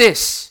more of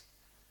this."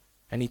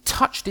 And he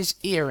touched his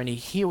ear and he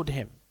healed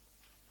him.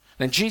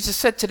 Then Jesus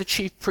said to the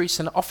chief priests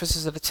and the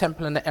officers of the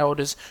temple and the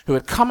elders who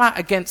had come out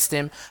against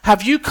him,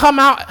 "Have you come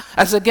out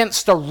as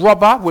against a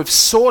robber with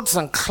swords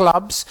and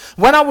clubs?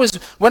 When I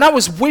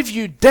was with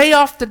you day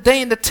after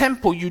day in the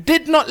temple, you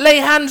did not lay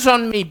hands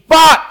on me,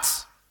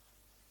 but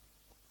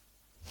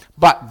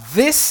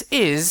this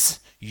is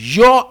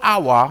your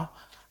hour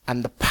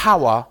and the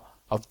power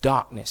of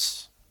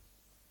darkness."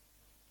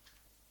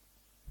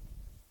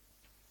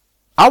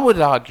 I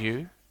would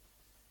argue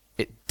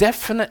it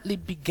definitely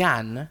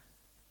began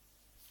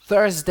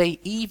Thursday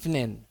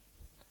evening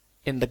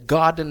in the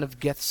Garden of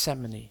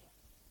Gethsemane.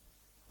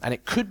 And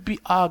it could be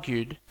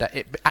argued that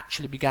it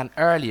actually began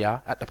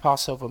earlier at the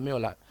Passover meal,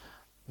 like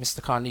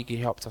Mr. Carnegie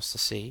helped us to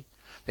see.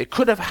 It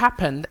could have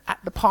happened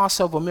at the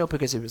Passover meal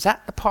because it was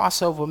at the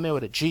Passover meal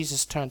that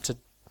Jesus turned to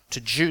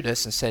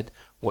Judas and said,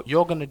 "What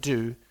you're going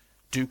to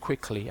do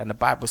quickly." And the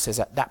Bible says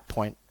at that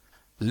point,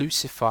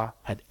 Lucifer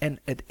had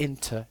entered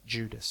into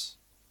Judas.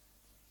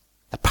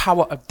 The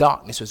power of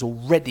darkness was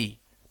already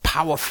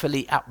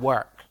powerfully at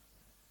work.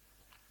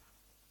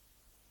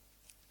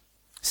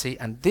 See,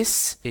 and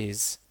this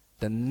is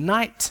the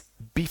night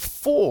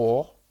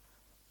before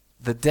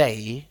the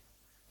day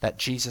that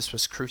Jesus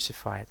was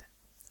crucified.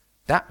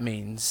 That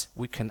means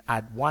we can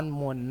add one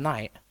more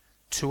night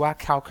to our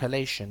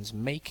calculations,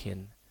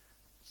 making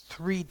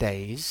 3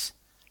 days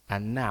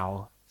and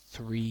now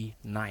 3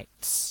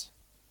 nights.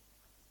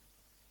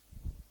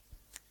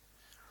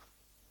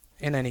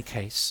 In any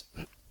case,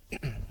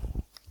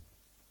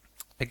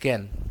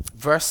 again,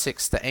 verse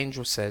 6, the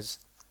angel says,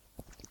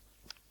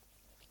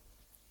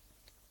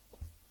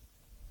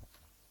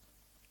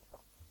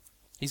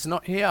 "He's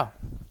not here,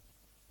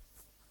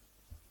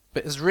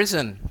 but is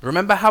risen."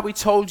 Remember how we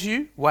told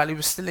you while he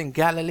was still in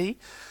Galilee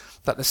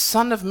that the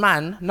Son of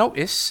Man,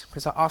 notice,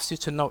 because I asked you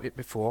to note it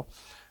before,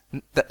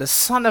 that the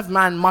Son of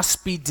Man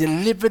must be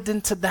delivered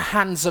into the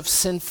hands of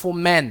sinful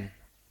men.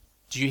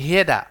 Do you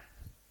hear that?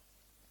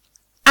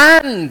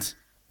 And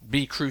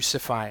be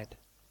crucified.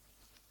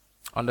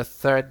 On the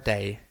 3rd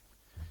day,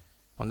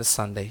 on the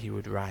Sunday, he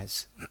would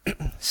rise.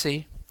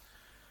 See?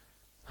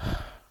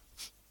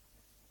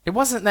 It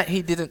wasn't that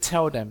he didn't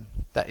tell them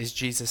that is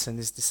Jesus and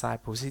his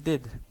disciples. He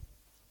did.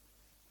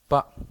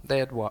 But they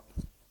had what?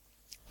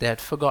 They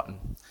had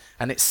forgotten.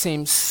 And it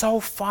seemed so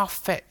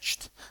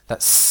far-fetched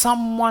that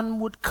someone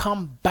would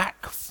come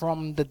back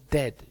from the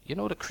dead. You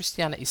know that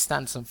Christianity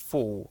stands and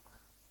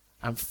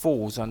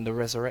falls on the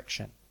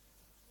resurrection.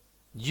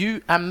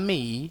 You and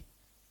me,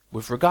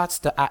 with regards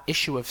to our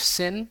issue of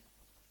sin,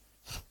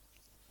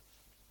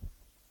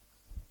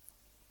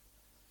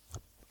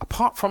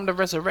 apart from the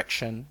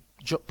resurrection,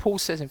 Paul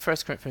says in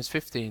 1 Corinthians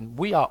 15,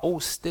 we are all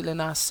still in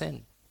our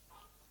sin.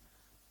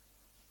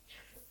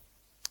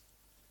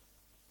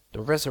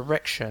 The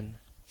resurrection,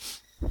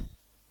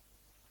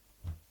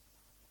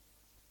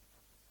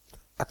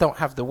 I don't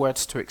have the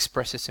words to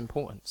express its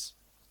importance.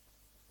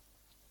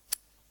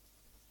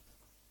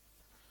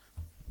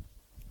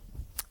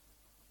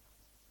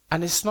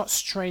 And it's not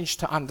strange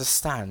to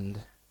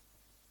understand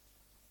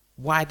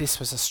why this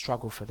was a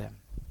struggle for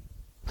them.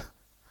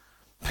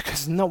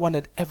 Because no one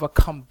had ever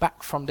come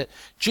back from the...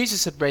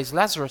 Jesus had raised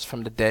Lazarus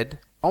from the dead,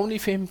 only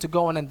for him to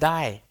go on and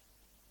die.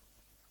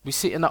 We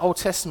see it in the Old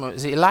Testament.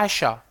 Is it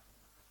Elisha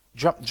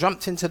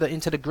jumped into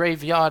the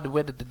graveyard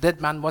where the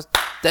dead man was.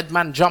 Dead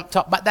man jumped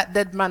up, but that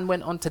dead man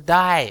went on to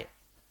die.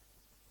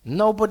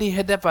 Nobody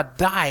had ever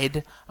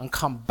died and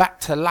come back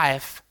to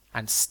life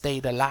and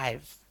stayed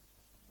alive.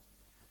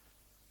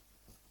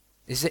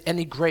 Is it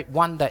any great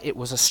wonder it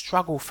was a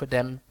struggle for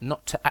them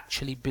not to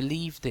actually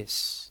believe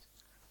this?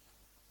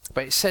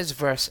 But it says,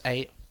 verse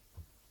 8,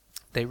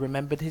 they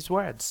remembered his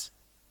words.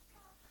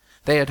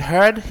 They had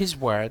heard his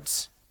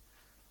words,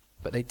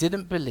 but they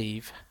didn't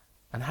believe.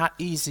 And how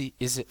easy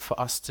is it for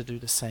us to do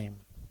the same?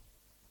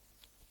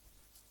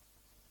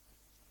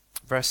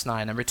 Verse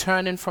 9, and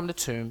returning from the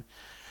tomb,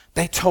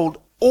 they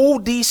told all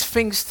these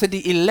things to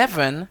the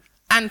 11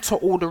 and to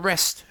all the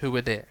rest who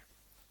were there.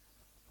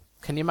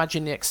 Can you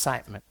imagine the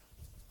excitement?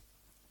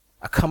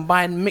 A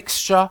combined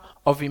mixture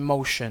of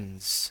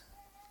emotions.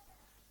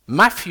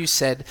 Matthew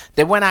said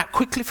they went out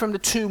quickly from the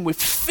tomb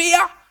with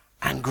fear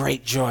and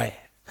great joy.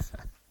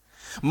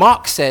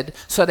 Mark said,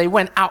 so they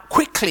went out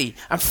quickly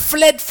and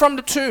fled from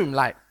the tomb.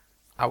 Like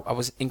I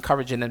was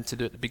encouraging them to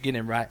do at the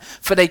beginning, right?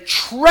 For they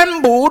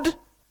trembled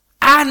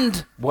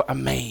and were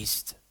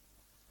amazed.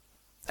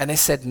 And they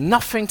said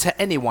nothing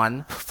to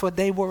anyone, for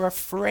they were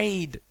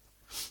afraid.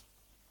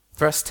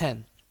 Verse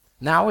 10.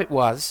 Now it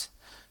was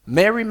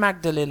Mary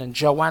Magdalene and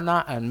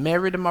Joanna and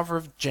Mary the mother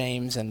of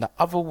James and the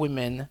other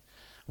women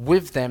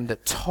with them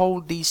that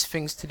told these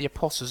things to the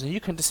apostles. And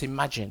you can just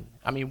imagine.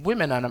 I mean,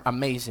 women are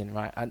amazing,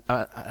 right?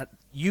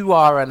 You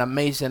are an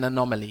amazing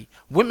anomaly.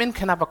 Women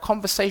can have a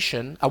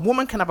conversation. A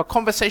woman can have a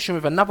conversation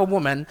with another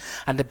woman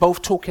and they're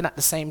both talking at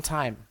the same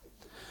time.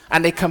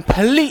 And they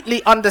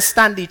completely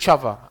understand each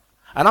other.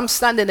 And I'm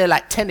standing there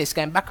like tennis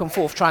going back and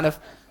forth trying to...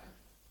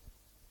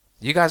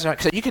 You guys are,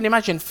 so you can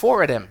imagine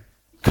 4 of them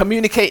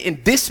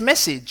communicating this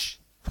message.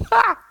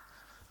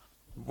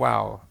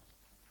 Wow.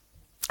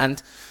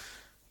 And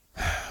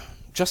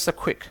just a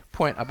quick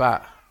point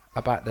about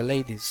the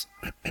ladies.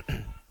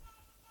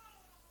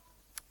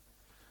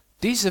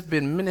 These have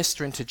been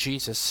ministering to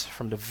Jesus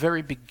from the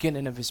very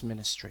beginning of his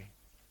ministry.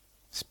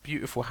 It's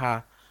beautiful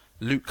how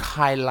Luke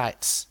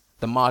highlights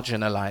the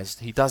marginalized.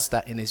 He does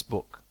that in his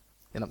book.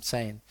 You know what I'm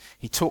saying?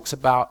 He talks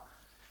about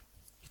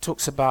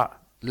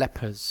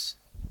lepers.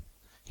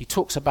 He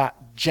talks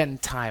about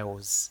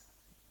Gentiles.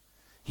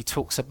 He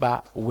talks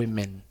about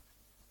women.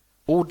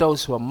 All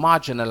those who are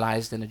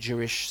marginalized in a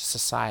Jewish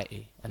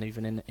society and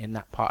even in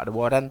that part of the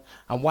world. And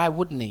why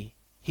wouldn't he?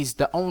 He's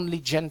the only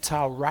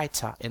Gentile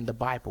writer in the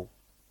Bible.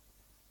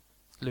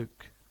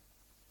 Luke,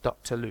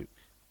 Dr. Luke,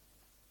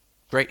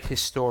 great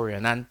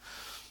historian, and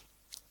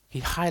he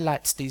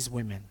highlights these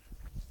women.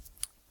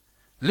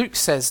 Luke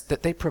says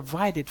that they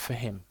provided for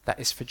him, that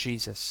is for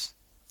Jesus.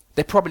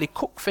 They probably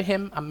cooked for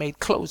him and made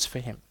clothes for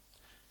him.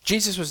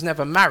 Jesus was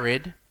never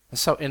married, and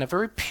so in a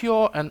very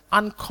pure and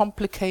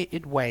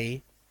uncomplicated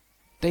way,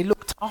 they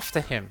looked after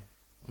him.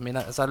 I mean,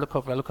 as I look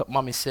at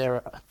Mommy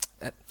Sarah,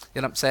 you know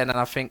what I'm saying, and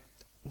I think,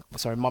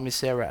 Mommy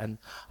Sarah and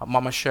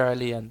Mama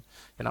Shirley, and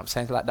you know what I'm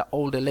saying, like the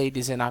older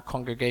ladies in our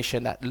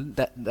congregation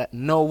that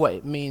know what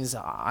it means.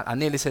 I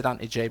nearly said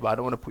Auntie J, but I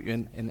don't want to put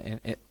you in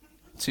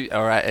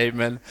all right,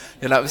 amen.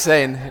 You know what I'm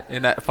saying,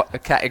 in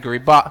that category.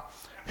 But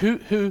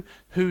who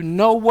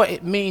know what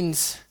it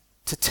means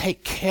to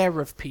take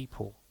care of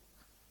people.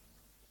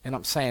 You know what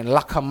I'm saying,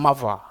 like a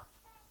mother.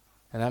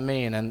 You know what I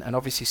mean? And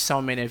obviously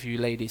so many of you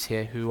ladies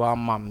here who are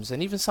mums,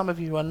 and even some of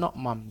you who are not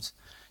mums,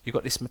 you've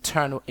got this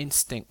maternal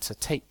instinct to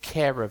take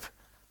care of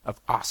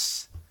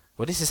us.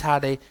 Well, this is how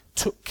they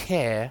took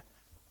care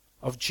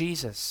of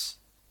Jesus.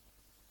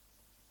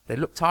 They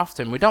looked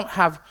after him. We don't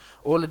have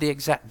all of the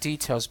exact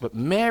details, but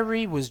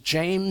Mary was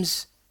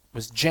James's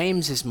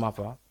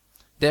mother.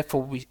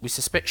 Therefore, we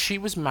suspect she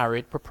was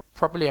married,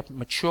 probably a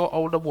mature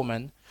older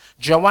woman.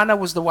 Joanna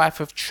was the wife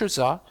of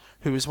Chuza,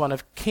 who was one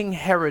of King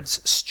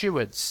Herod's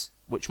stewards,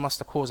 which must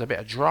have caused a bit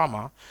of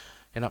drama.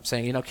 You know what I'm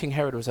saying? You know, King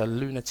Herod was a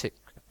lunatic,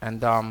 and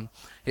that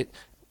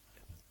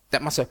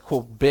must have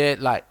caused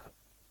bad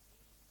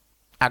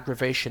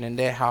aggravation in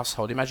their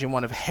household. Imagine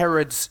one of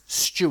Herod's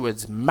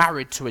stewards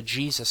married to a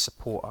Jesus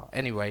supporter.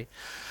 Anyway,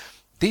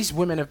 these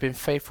women have been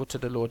faithful to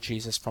the Lord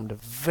Jesus from the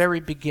very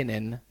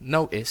beginning,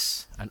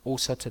 notice, and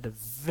also to the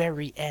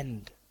very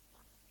end.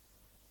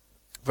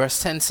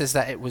 Verse 10 says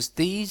that it was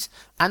these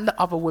and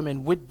the other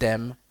women with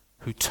them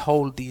who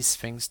told these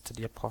things to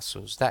the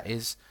apostles. That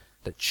is,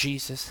 that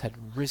Jesus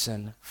had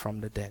risen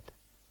from the dead.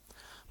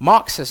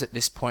 Mark says at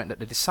this point that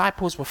the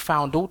disciples were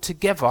found all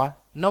together,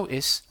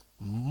 notice,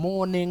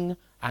 mourning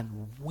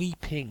and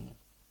weeping.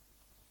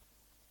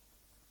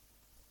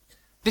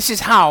 This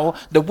is how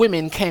the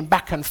women came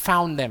back and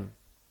found them.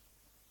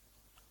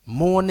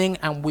 Mourning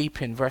and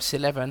weeping, verse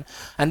 11.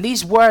 And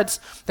these words,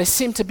 they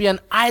seem to be an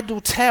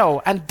idle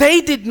tale, and they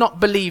did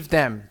not believe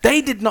them.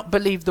 They did not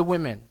believe the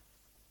women.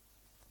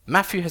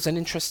 Matthew has an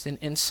interesting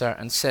insert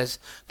and says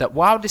that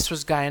while this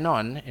was going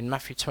on, in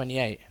Matthew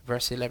 28,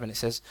 verse 11, it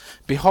says,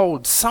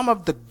 "Behold, some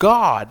of the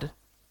guard,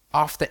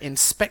 after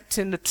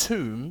inspecting the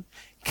tomb,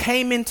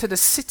 came into the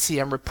city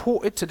and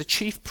reported to the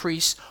chief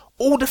priests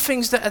all the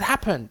things that had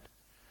happened."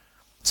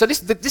 So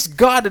this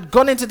guard had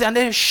gone into there, and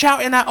they're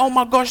shouting out, "Oh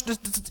my gosh,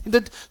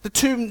 the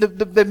tomb,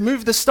 they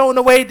moved the stone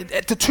away,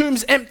 the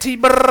tomb's empty,"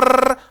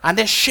 brrr, and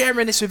they're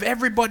sharing this with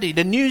everybody.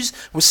 The news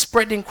was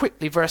spreading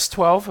quickly, verse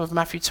 12 of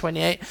Matthew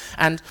 28.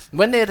 And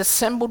when they had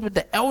assembled with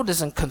the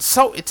elders and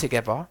consulted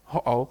together,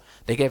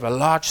 they gave a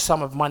large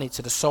sum of money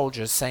to the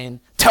soldiers,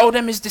 saying, "Tell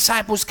them his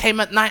disciples came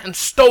at night and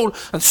stole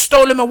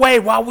him away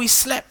while we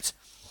slept.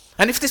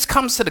 And if this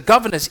comes to the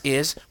governor's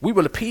ears, we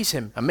will appease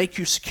him and make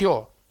you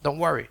secure. Don't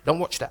worry, don't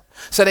watch that."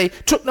 So they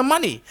took the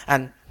money,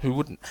 and who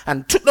wouldn't?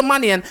 And took the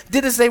money and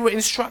did as they were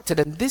instructed.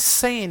 And this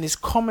saying is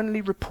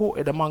commonly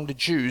reported among the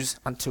Jews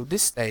until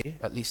this day,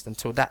 at least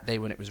until that day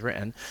when it was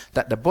written,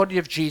 that the body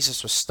of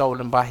Jesus was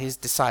stolen by his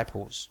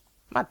disciples.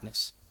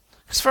 Madness.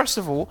 Because first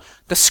of all,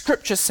 the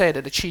scriptures say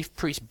that the chief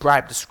priest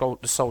bribed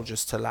the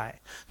soldiers to lie.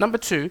 Number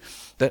two,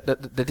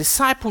 the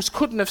disciples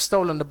couldn't have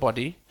stolen the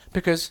body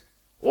because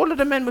all of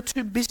the men were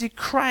too busy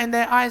crying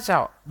their eyes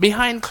out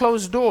behind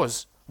closed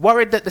doors,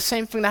 worried that the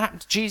same thing that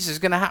happened to Jesus is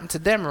going to happen to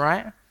them,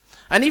 right?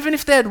 And even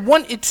if they had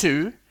wanted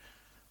to,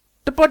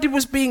 the body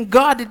was being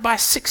guarded by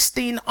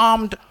 16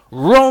 armed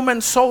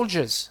Roman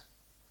soldiers.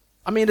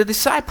 I mean, the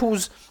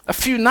disciples a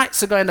few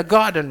nights ago in the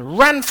garden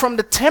ran from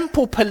the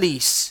temple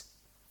police,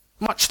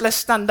 much less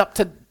stand up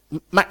to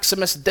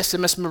Maximus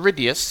Decimus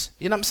Meridius.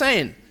 You know what I'm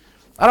saying?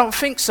 I don't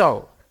think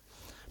so.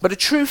 But the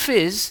truth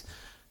is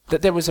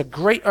that there was a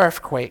great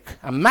earthquake,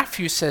 and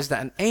Matthew says that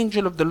an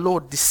angel of the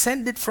Lord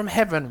descended from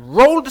heaven,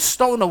 rolled the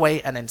stone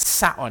away, and then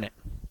sat on it.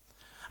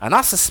 And I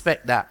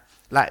suspect that,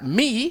 like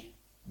me,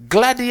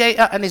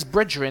 Gladiator and his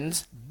brethren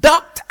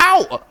ducked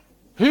out.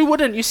 Who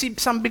wouldn't? You see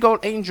some big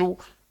old angel.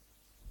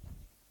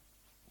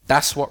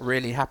 That's what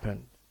really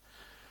happened.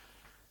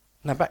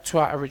 Now back to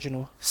our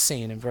original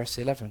scene in verse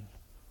 11.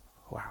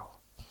 Wow.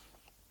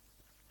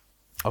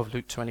 Of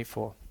Luke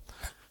 24.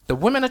 The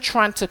women are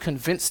trying to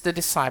convince the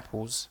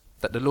disciples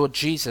that the Lord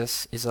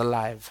Jesus is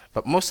alive.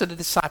 But most of the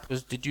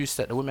disciples deduce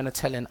that the women are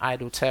telling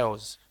idle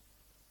tales,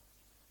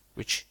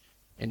 which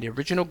in the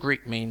original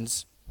Greek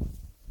means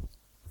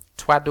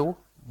twaddle,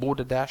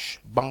 balderdash,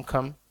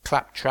 bunkum,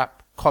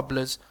 claptrap,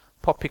 cobblers,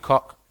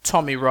 poppycock,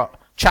 tommy rot,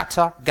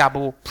 chatter,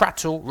 gabble,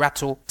 prattle,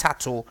 rattle,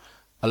 tattle,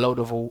 a load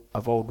of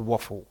old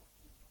waffle.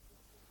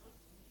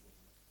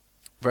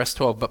 Verse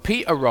 12, but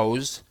Peter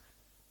rose,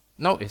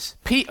 notice,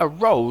 Peter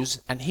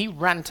rose and he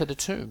ran to the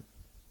tomb.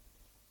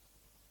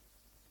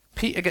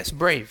 Peter gets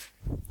brave.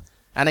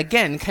 And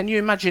again, can you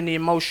imagine the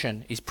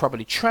emotion? He's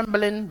probably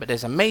trembling, but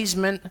there's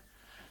amazement,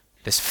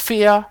 there's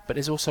fear, but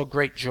there's also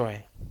great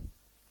joy.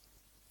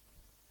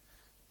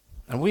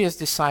 And we as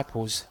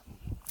disciples,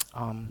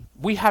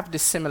 we have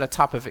this similar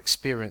type of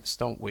experience,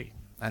 don't we?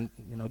 And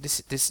you know,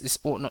 this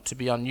ought not to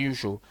be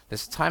unusual.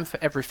 There's a time for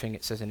everything,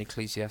 it says in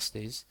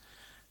Ecclesiastes.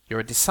 You're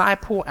a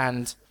disciple,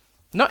 and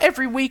not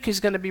every week is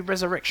going to be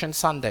Resurrection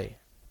Sunday.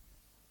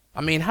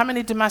 I mean, how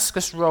many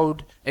Damascus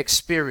Road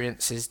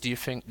experiences do you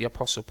think the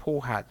Apostle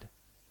Paul had? Do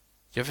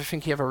you ever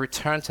think he ever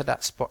returned to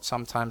that spot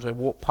sometimes, or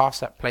walked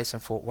past that place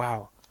and thought,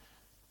 wow,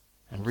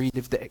 and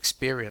relived the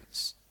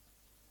experience?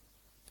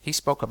 He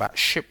spoke about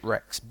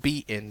shipwrecks,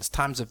 beatings,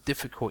 times of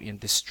difficulty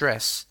and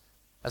distress,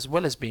 as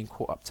well as being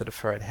caught up to the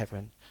third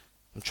heaven.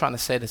 I'm trying to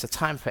say there's a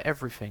time for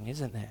everything,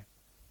 isn't there?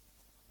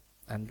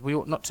 And we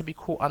ought not to be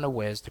caught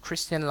unawares. The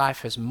Christian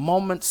life has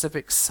moments of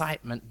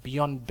excitement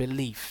beyond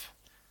belief.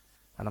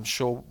 And I'm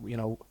sure, you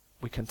know,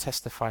 we can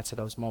testify to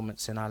those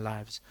moments in our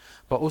lives.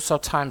 But also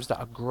times that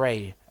are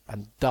grey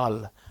and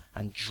dull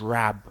and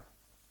drab.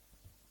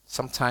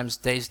 Sometimes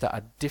days that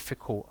are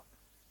difficult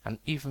and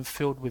even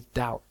filled with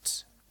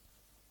doubt.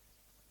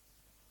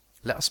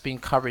 Let us be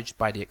encouraged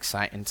by the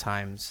exciting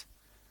times.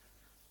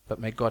 But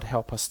may God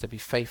help us to be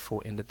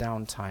faithful in the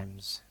down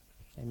times.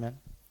 Amen.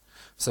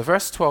 So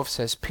verse 12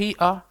 says,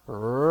 Peter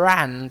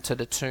ran to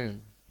the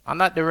tomb.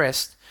 Unlike the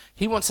rest,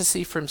 he wants to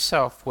see for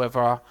himself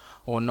whether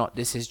or not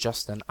this is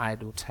just an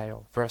idle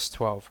tale. Verse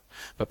 12.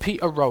 But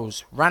Peter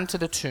rose, ran to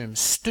the tomb,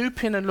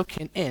 stooping and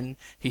looking in,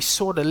 he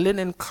saw the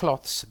linen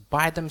cloths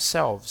by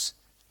themselves,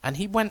 and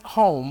he went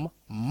home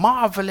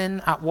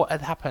marveling at what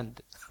had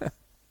happened.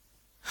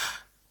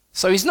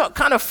 So he's not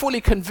kind of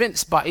fully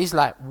convinced, but he's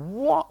like,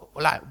 what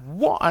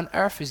on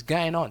earth is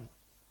going on?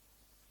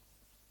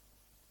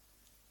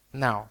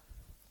 Now,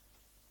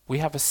 we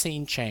have a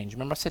scene change.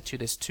 Remember I said to you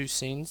there's two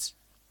scenes?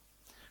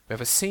 We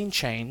have a scene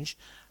change,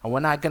 and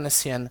we're now going to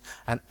see an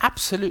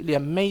absolutely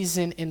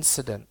amazing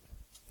incident.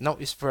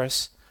 Notice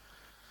verse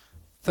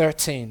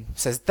 13. It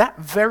says, that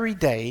very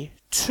day,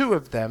 two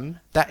of them,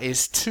 that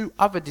is two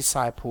other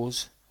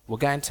disciples, were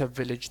going to a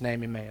village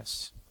named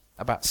Emmaus,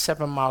 about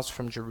 7 miles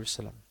from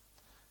Jerusalem.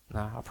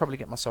 Now, I'll probably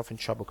get myself in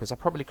trouble because I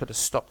probably could have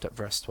stopped at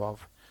verse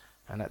 12.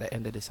 And at the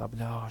end of this, I'll be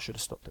like, oh, I should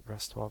have stopped at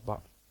verse 12,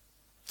 but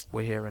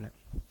we're hearing it.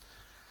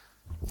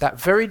 That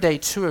very day,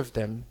 two of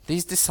them,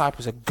 these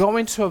disciples, are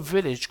going to a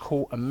village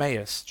called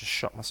Emmaus. Just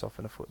shot myself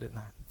in the foot, didn't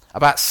I?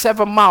 About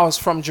 7 miles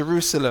from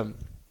Jerusalem.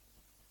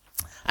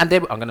 And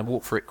I'm going to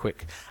walk through it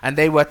quick. And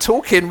they were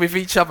talking with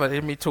each other.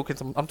 I'm talking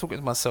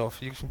to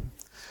myself.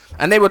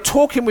 And they were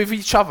talking with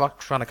each other,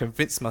 trying to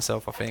convince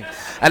myself, I think.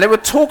 And they were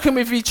talking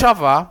with each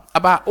other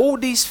about all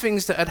these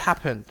things that had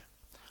happened.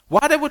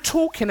 While they were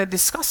talking and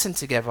discussing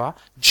together,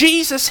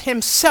 Jesus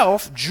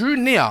himself drew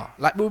near.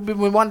 Like we've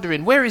been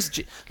wondering, where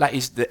is like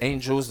is the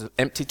angels, the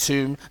empty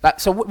tomb? Like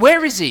so,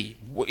 where is he?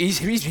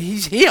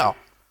 He's here.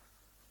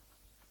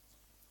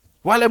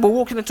 While they were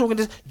walking and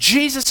talking,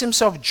 Jesus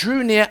himself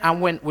drew near and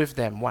went with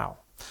them. Wow!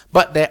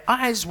 But their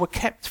eyes were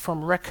kept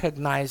from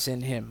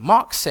recognizing him.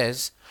 Mark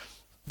says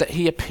that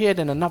he appeared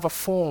in another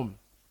form,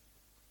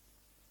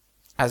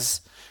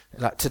 as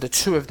like to the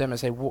two of them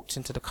as they walked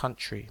into the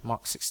country.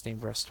 Mark 16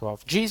 verse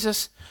 12.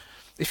 Jesus,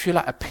 if you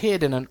like,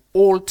 appeared in an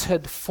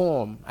altered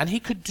form. And he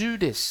could do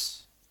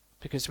this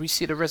because we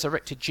see the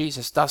resurrected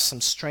Jesus does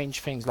some strange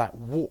things like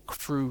walk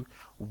through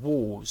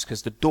walls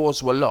because the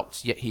doors were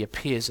locked, yet he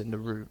appears in the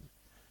room.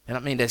 You know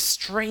what I mean? There's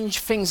strange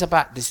things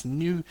about this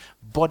new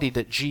body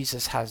that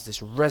Jesus has,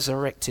 this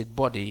resurrected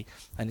body,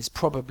 and it's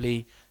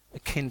probably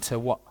akin to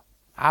what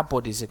our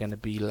bodies are going to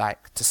be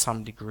like to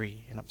some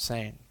degree, you know what I'm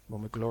saying,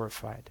 when we're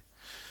glorified.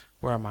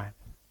 Where am I?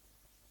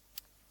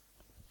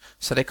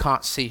 So they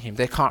can't see him.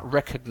 They can't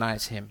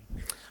recognize him.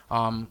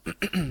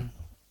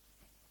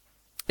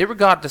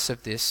 Irregardless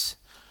of this,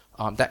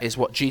 that is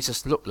what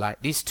Jesus looked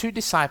like. These two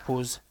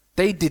disciples,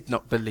 they did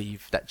not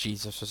believe that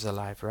Jesus was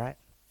alive, right?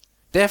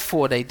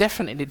 Therefore, they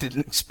definitely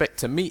didn't expect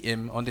to meet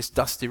him on this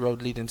dusty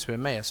road leading to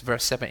Emmaus.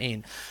 Verse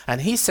 17.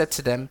 And he said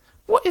to them,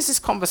 what is this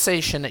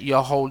conversation that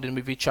you're holding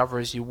with each other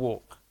as you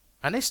walk?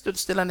 And they stood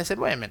still and they said,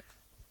 wait a minute.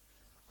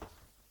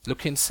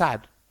 Looking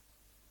sad.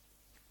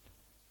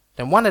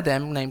 Then one of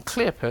them, named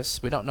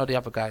Cleopas, we don't know the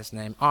other guy's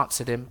name,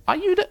 answered him, Are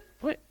you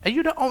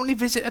the only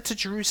visitor to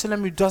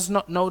Jerusalem who does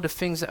not know the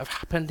things that have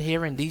happened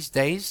here in these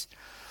days?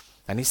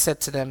 And he said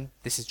to them,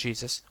 this is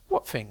Jesus,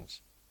 what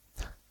things?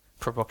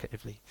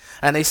 Provocatively.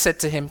 And they said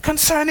to him,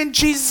 concerning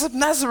Jesus of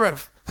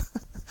Nazareth,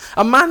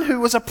 a man who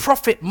was a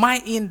prophet,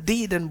 mighty in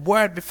deed and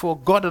word before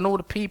God and all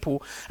the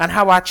people, and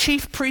how our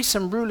chief priests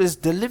and rulers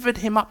delivered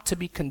him up to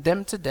be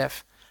condemned to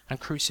death and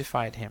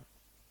crucified him.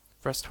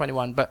 Verse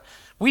 21, but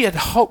we had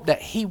hoped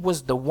that he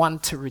was the one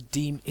to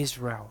redeem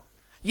Israel.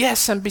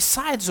 Yes, and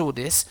besides all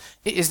this,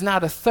 it is now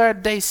the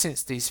third day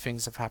since these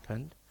things have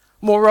happened.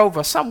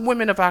 Moreover, some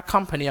women of our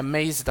company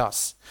amazed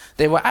us.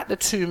 They were at the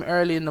tomb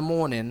early in the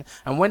morning,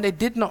 and when they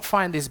did not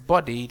find his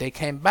body, they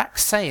came back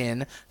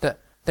saying that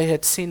they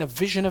had seen a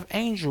vision of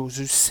angels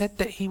who said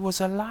that he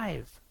was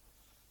alive.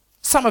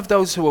 Some of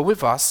those who were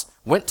with us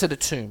went to the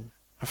tomb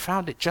and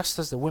found it just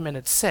as the women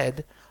had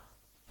said,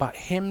 but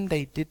him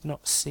they did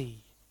not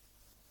see.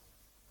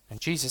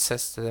 And Jesus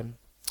says to them,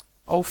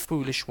 O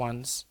foolish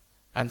ones,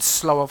 and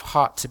slow of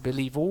heart to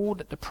believe all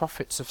that the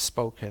prophets have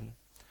spoken.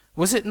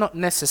 Was it not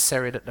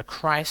necessary that the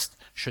Christ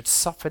should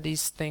suffer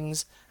these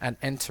things and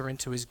enter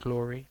into his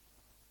glory?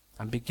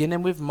 And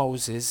beginning with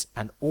Moses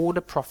and all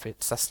the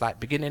prophets, that's like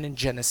beginning in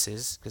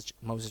Genesis, because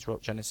Moses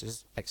wrote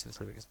Genesis, Exodus,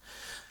 Leviticus,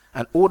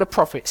 and all the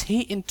prophets,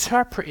 he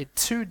interpreted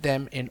to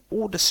them in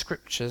all the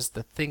scriptures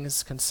the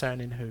things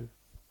concerning who?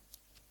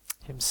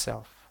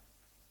 Himself.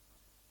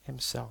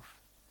 Himself.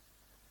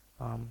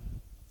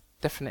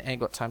 Definitely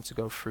ain't got time to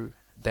go through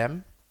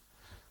them.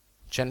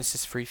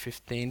 Genesis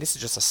 3:15, this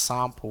is just a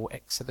sample.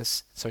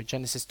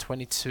 Genesis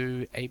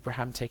 22,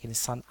 Abraham taking his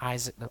son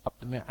Isaac up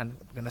the mountain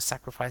and going to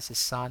sacrifice his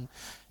son.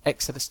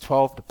 Exodus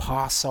 12, the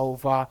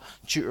Passover.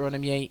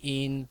 Deuteronomy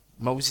 18,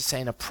 Moses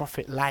saying, a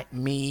prophet like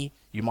me,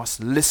 you must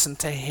listen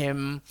to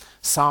him.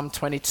 Psalm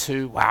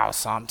 22, wow,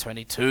 Psalm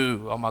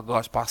 22. Oh my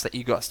gosh, Pastor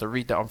E got us to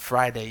read that on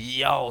Friday.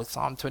 Yo,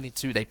 Psalm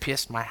 22, they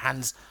pierced my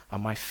hands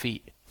and my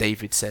feet,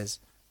 David says.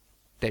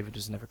 David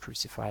was never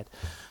crucified.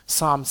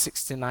 Psalm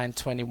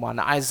 69:21,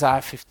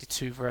 Isaiah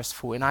 52 verse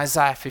 4, in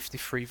Isaiah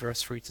 53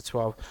 verse 3 to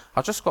 12.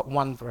 I've just got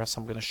one verse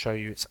I'm going to show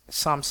you. It's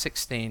Psalm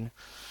 16.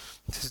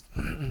 It says,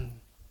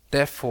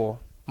 therefore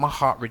my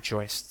heart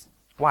rejoiced.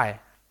 Why?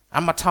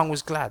 And my tongue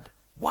was glad.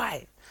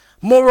 Why?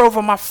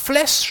 Moreover, my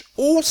flesh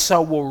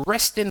also will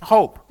rest in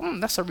hope.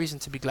 That's a reason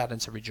to be glad and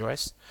to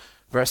rejoice.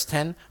 Verse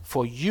 10,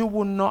 for you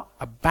will not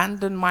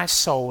abandon my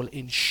soul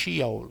in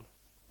Sheol,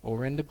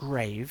 or in the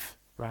grave,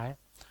 right?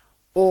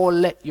 Or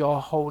let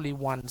your Holy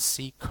One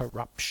see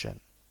corruption.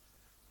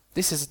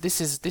 This is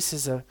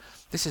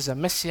a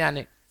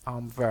messianic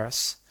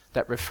verse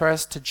that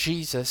refers to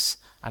Jesus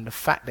and the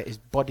fact that his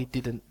body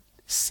didn't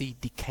see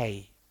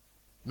decay.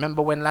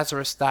 Remember when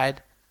Lazarus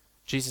died?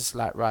 Jesus is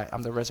like, right,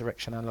 I'm the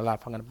resurrection and the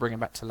life. I'm going to bring him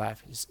back to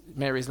life.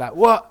 Mary's like,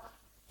 what?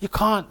 You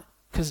can't,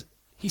 because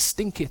he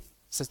stinketh,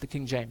 says the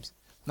King James.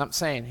 And I'm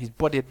saying his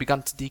body had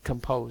begun to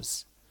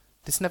decompose.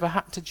 This never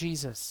happened to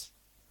Jesus.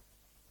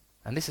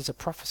 And this is a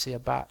prophecy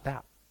about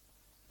that.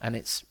 And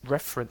it's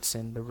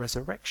referencing the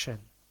resurrection.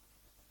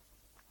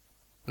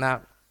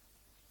 Now,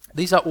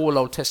 these are all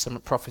Old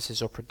Testament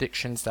prophecies or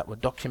predictions that were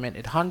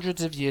documented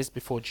hundreds of years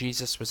before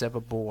Jesus was ever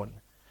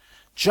born.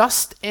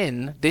 Just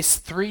in this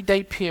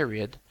 3-day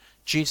period,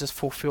 Jesus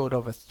fulfilled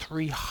over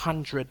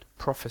 300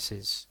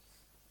 prophecies.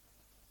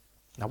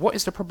 Now, what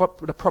is the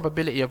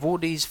probability of all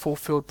these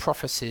fulfilled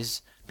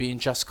prophecies being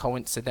just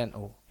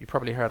coincidental? You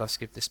probably heard us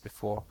give this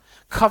before.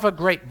 Cover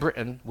Great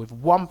Britain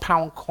with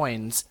 £1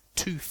 coins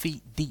 2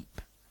 feet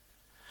deep.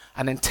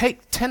 And then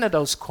take 10 of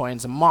those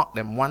coins and mark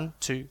them 1,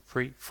 2,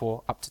 3,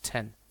 4, up to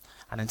 10.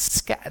 And then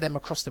scatter them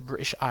across the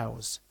British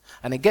Isles.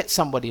 And then get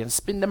somebody and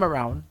spin them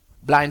around,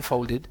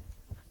 blindfolded,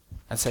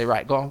 and say,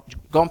 right, go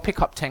and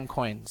pick up 10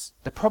 coins.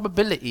 The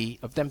probability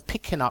of them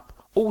picking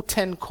up all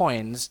 10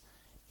 coins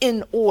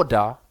in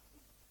order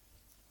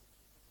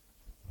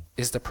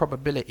is the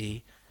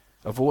probability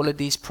of all of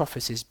these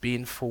prophecies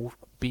being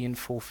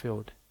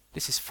fulfilled.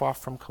 This is far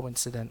from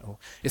coincidental.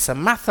 It's a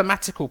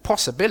mathematical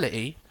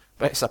possibility,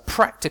 but it's a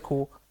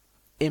practical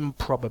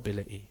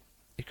improbability.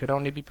 It could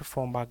only be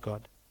performed by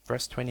God.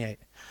 Verse 28.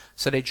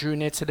 So they drew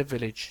near to the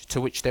village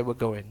to which they were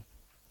going.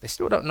 They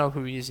still don't know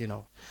who he is,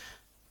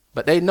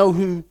 But they know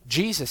who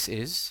Jesus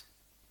is,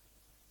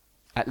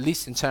 at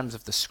least in terms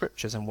of the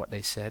scriptures and what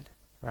they said,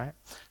 right?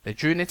 They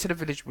drew near to the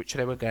village which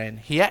they were going.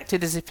 He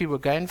acted as if he were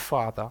going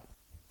farther,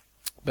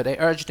 but they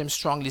urged him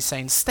strongly,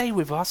 saying, stay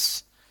with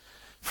us,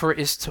 for it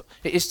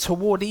is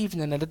toward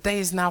evening, and the day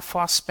is now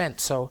far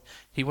spent. So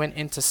he went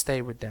in to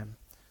stay with them.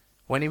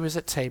 When he was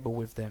at table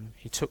with them,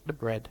 he took the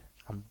bread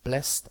and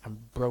blessed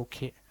and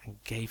broke it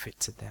and gave it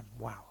to them.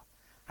 Wow.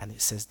 And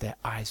it says their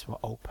eyes were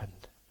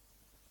opened.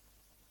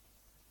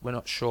 We're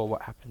not sure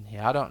what happened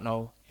here. I don't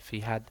know if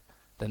he had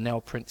the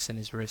nail prints in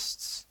his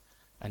wrists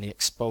and he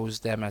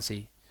exposed them as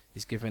he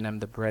is giving them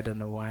the bread and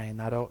the wine.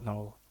 I don't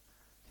know.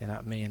 You know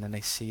what I mean? And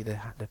they see the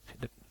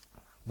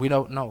we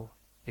don't know.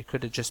 It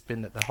could have just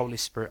been that the Holy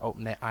Spirit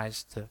opened their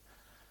eyes to,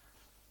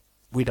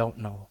 we don't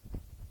know.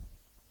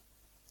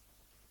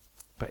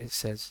 But it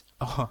says,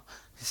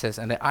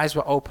 and their eyes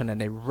were open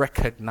and they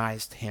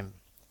recognized him.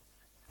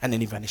 And then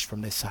he vanished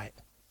from their sight.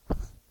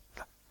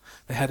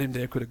 They had him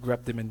there, could have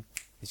grabbed him and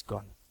he's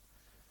gone.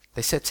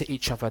 They said to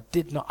each other,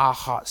 "Did not our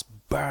hearts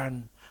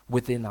burn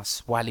within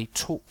us while he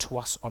talked to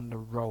us on the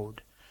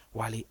road,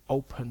 while he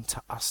opened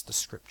to us the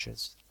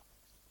scriptures?"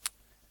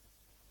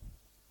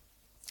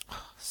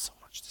 So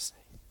much to say.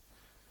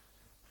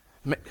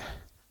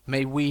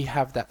 May we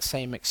have that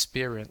same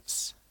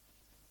experience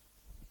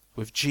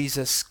with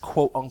Jesus,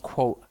 quote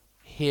unquote,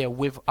 here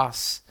with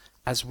us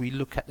as we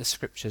look at the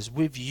scriptures,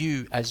 with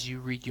you as you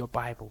read your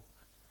Bible.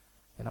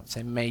 You know what I'm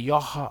saying? May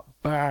your heart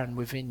burn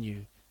within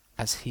you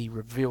as he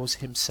reveals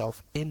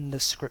himself in the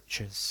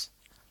scriptures.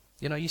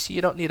 You know, you see,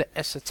 you don't need an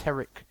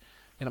esoteric,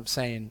 you know what I'm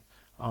saying,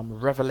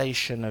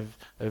 revelation of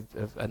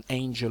an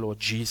angel or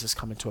Jesus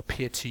coming to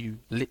appear to you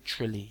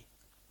literally.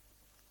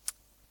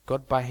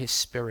 God by his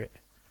Spirit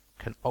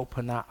can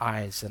open our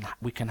eyes and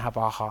we can have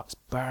our hearts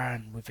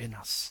burn within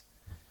us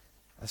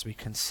as we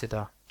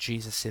consider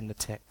Jesus in the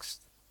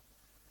text.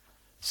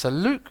 So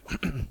Luke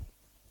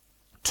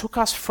took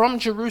us from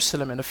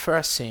Jerusalem in the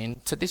first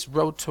scene to this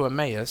road to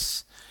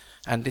Emmaus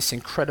and this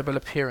incredible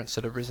appearance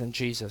of the risen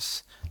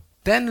Jesus.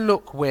 Then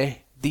look where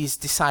these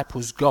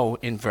disciples go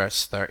in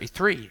verse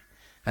 33.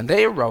 "And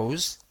they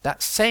arose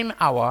that same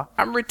hour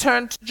and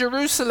returned to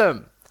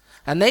Jerusalem.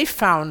 And they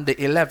found the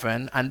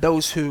 11 and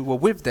those who were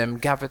with them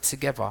gathered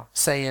together,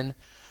 saying,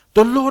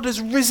 'The Lord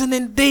has risen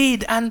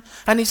indeed, and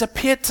he's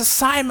appeared to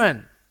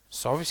Simon.'"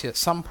 So obviously at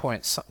some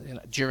point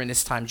during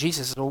this time,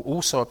 Jesus had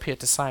also appeared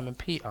to Simon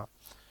Peter.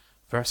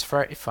 Verse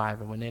 35,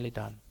 and we're nearly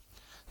done.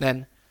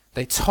 "Then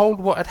they told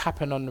what had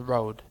happened on the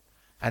road,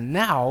 and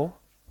now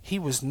he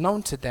was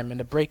known to them in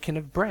the breaking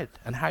of bread,"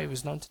 and how he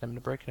was known to them in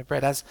the breaking of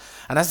bread.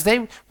 As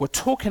they were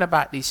talking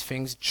about these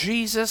things,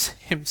 Jesus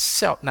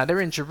himself, now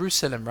they're in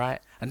Jerusalem,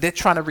 right? And they're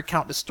trying to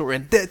recount the story,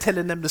 and they're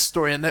telling them the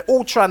story, and they're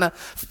all trying to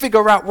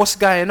figure out what's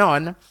going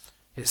on.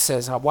 It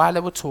says, while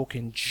they were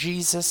talking,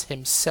 Jesus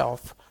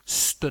himself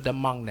stood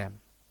among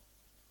them.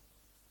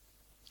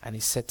 And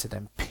he said to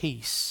them,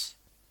 "Peace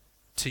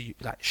to you,"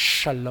 like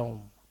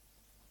shalom.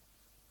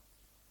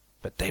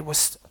 But they were,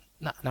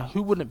 now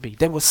who wouldn't be?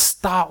 They were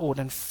startled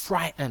and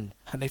frightened,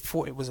 and they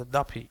thought it was a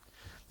duppy.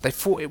 They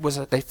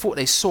thought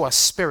they saw a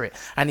spirit.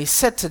 And he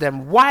said to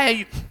them,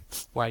 why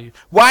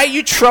are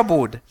you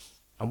troubled?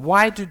 And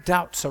why do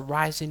doubts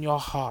arise in your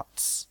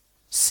hearts?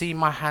 See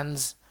my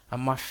hands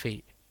and my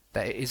feet,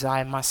 that it is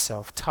I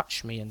myself.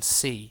 Touch me and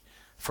see.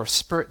 For a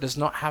spirit does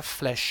not have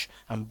flesh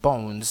and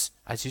bones,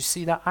 as you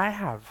see that I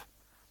have.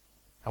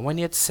 And when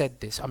he had said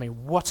this, I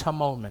mean, what a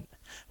moment.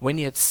 When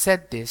he had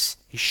said this,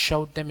 he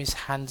showed them his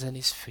hands and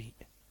his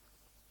feet.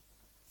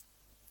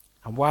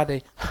 And while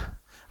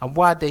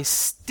they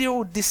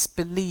still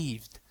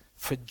disbelieved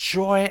for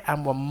joy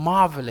and were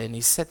marveling,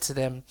 he said to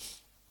them,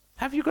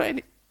 "Have you got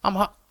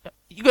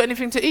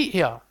anything to eat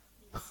here?"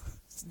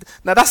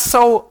 Now that's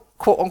so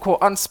quote unquote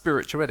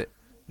unspiritual, isn't it?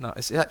 No,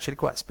 it's actually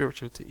quite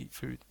spiritual to eat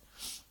food.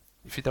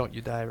 If you don't,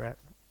 you die, right?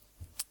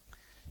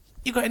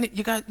 You got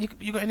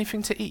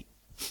anything to eat?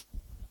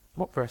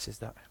 What verse is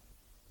that?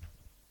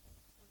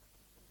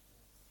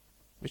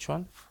 Which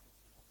one?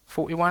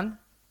 41?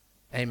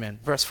 Amen.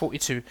 Verse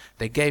 42.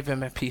 They gave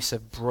him a piece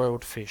of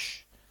broiled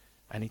fish,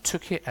 and he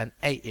took it and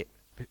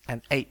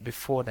ate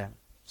before them.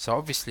 So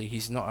obviously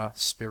he's not a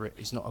spirit,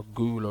 he's not a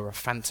ghoul or a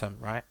phantom,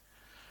 right?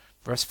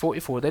 Verse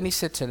 44. Then he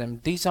said to them,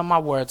 "These are my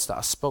words that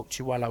I spoke to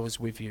you while I was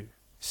with you."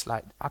 It's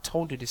like, I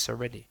told you this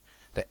already.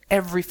 That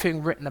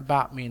everything written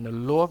about me in the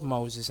law of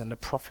Moses and the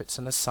prophets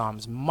and the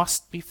Psalms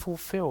must be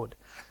fulfilled.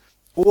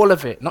 All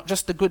of it, not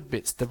just the good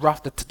bits, the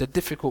rough, the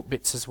difficult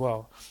bits as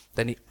well.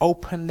 Then he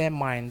opened their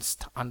minds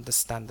to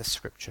understand the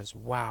scriptures.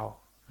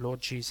 Wow,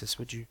 Lord Jesus,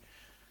 would you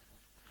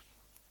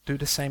do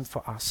the same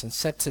for us? And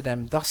said to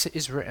them, "Thus it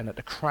is written that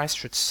the Christ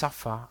should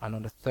suffer and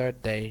on the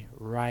third day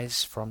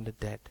rise from the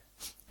dead.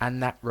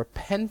 And that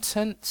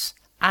repentance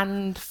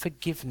and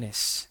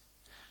forgiveness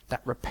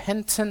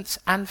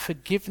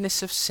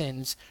of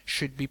sins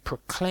should be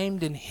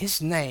proclaimed in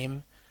his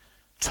name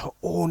to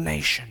all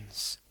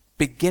nations,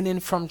 beginning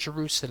from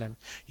Jerusalem.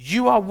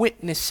 You are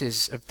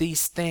witnesses of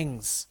these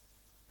things.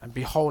 And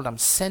behold, I'm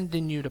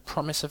sending you the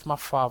promise of my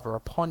Father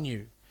upon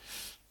you.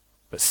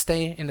 But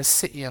stay in the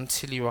city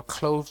until you are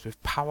clothed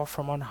with power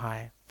from on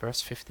high."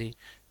 Verse 50.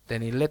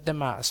 Then he led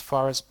them out as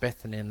far as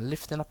Bethany, and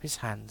lifting up his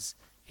hands,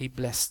 he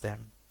blessed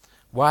them.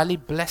 While he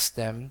blessed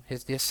them,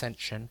 here's the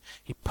ascension,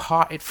 he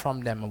parted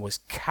from them and was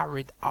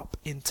carried up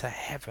into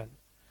heaven.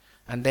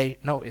 And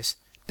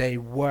they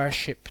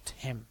worshipped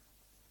him.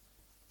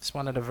 It's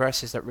one of the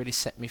verses that really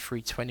set me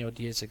free 20 odd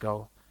years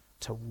ago,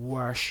 to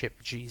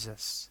worship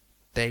Jesus.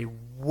 They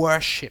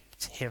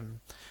worshipped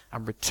him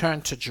and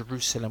returned to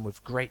Jerusalem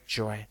with great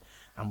joy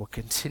and were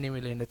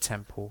continually in the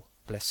temple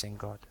blessing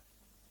God.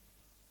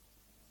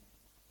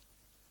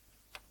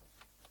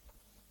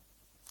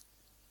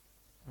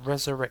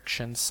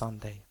 Resurrection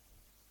Sunday,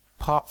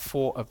 part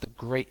 4 of the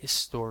greatest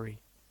story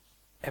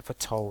ever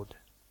told.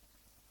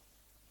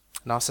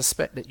 Now I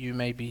suspect that you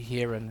may be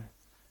here and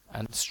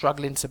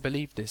struggling to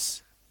believe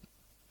this.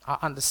 I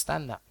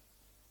understand that.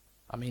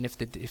 I mean, if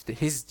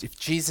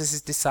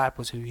Jesus'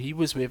 disciples who he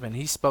was with and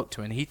he spoke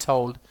to and he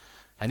told,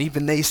 And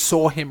even they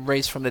saw him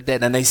raised from the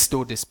dead and they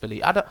still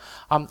disbelieve.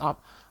 I'm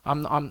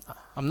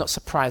not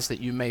surprised that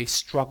you may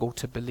struggle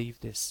to believe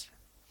this.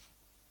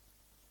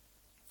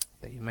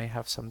 That you may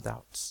have some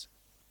doubts.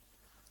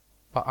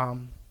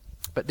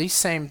 But these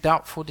same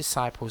doubtful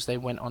disciples, they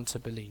went on to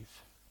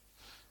believe.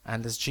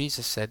 And as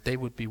Jesus said, they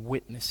would be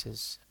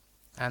witnesses.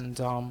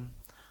 And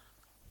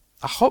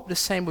I hope the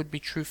same would be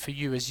true for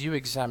you as you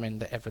examine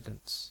the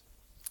evidence.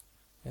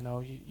 You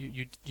know,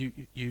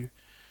 you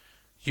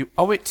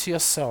owe it to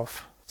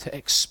yourself to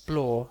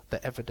explore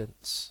the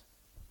evidence.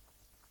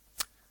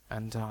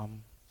 And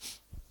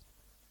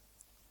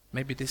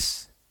maybe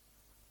this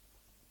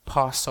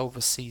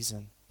Passover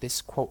season,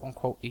 this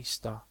quote-unquote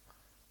Easter,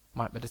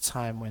 might be the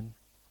time when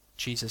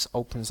Jesus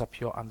opens up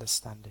your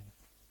understanding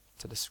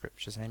to the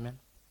scriptures. Amen?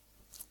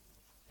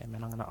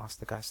 Amen. I'm going to ask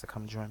the guys to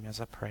come join me as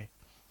I pray.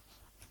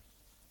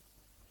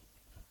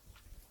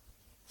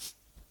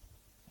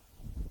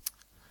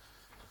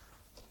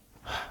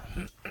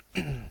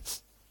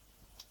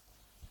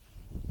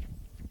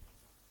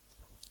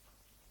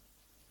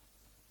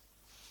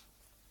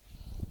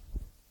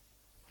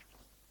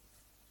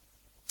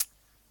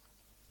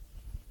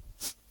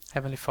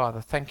 Heavenly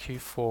Father, thank you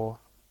for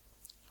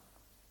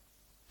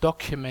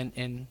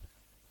documenting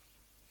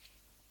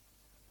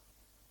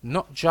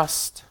not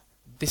just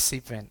this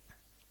event,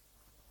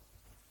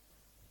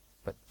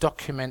 but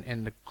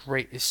documenting the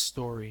greatest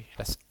story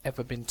that's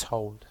ever been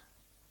told.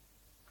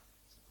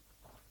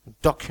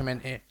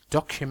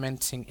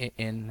 Documenting it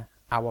in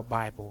our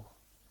Bible.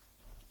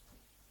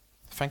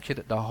 Thank you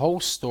that the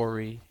whole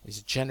story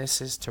is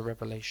Genesis to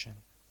Revelation.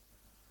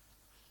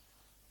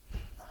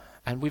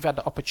 And we've had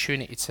the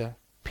opportunity to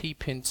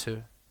peep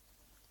into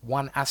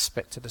one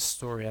aspect of the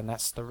story, and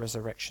that's the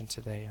resurrection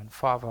today. And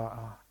Father,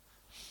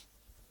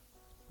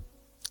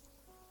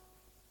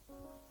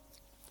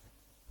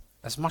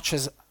 as much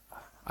as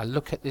I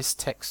look at this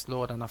text,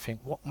 Lord, and I think,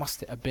 what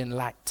must it have been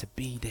like to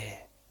be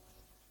there?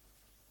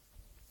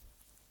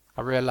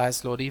 I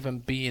realize, Lord, even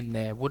being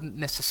there wouldn't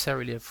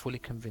necessarily have fully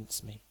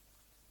convinced me.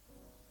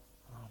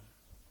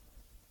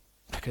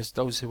 Because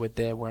those who were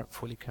there weren't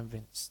fully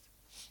convinced.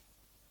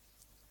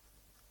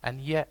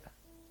 And yet,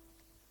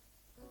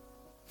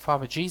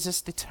 Father,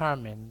 Jesus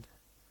determined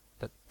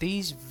that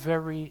these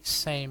very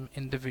same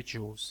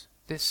individuals,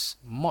 this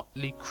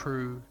motley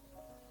crew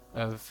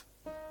of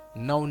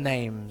no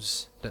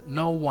names that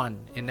no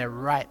one in their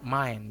right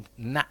mind,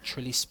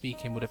 naturally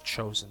speaking, would have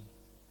chosen.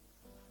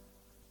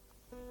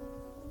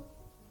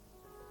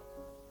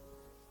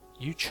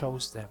 You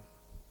chose them.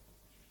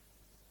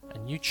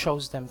 And you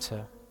chose them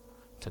to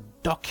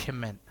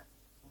document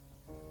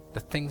the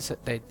things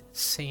that they'd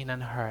seen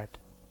and heard.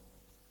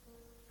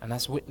 And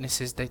as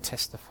witnesses, they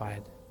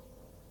testified.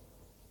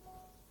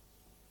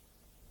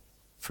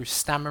 Through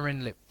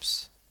stammering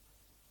lips,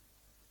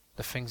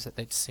 the things that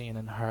they'd seen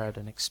and heard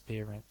and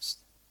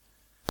experienced.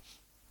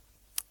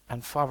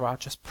 And Father, I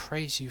just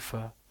praise you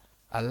for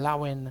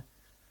allowing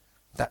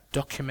that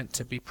document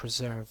to be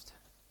preserved,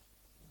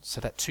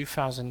 so that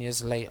 2,000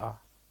 years later,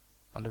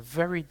 on the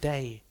very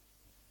day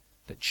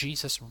that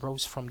Jesus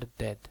rose from the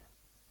dead,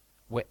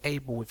 we're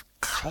able with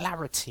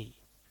clarity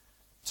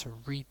to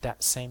read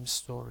that same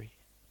story.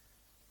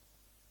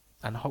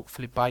 And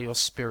hopefully by your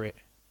Spirit,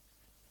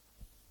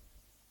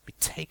 be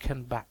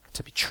taken back,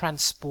 to be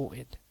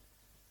transported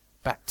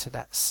back to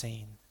that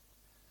scene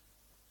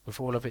with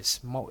all of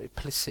its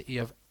multiplicity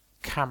of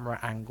camera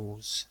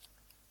angles.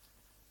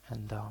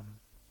 And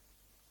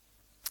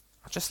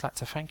I'd just like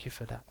to thank you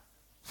for that.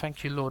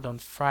 Thank you, Lord. On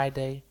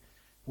Friday,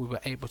 we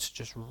were able to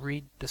just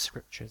read the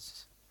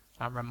scriptures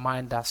and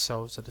remind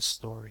ourselves of the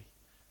story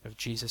of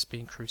Jesus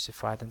being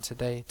crucified. And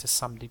today, to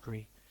some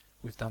degree,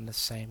 we've done the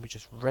same. We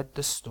just read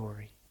the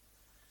story.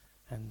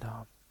 And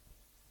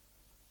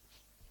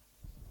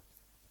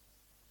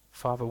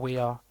Father, we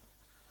are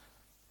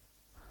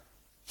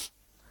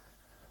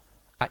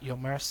at your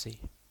mercy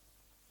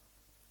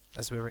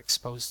as we're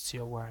exposed to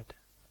your word.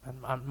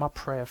 And my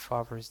prayer,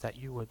 Father, is that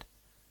you would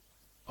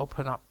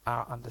open up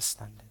our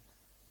understanding.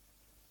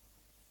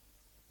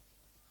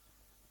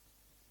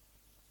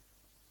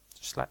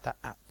 Just like that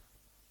app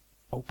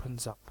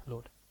opens up,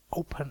 Lord.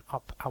 Open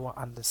up our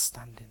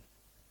understanding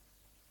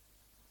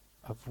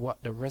of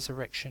what the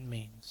resurrection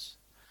means.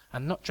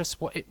 And not just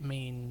what it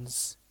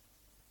means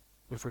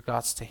with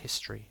regards to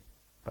history,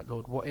 but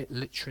Lord, what it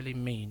literally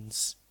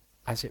means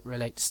as it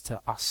relates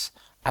to us,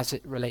 as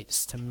it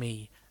relates to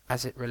me,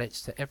 as it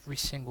relates to every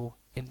single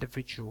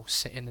individual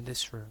sitting in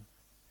this room.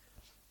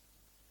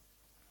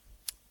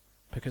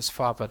 Because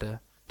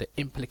Father, the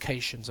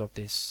implications of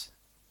this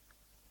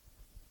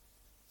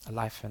are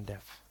life and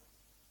death,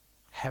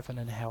 heaven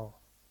and hell,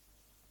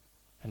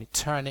 an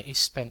eternity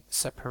spent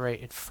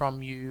separated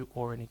from you,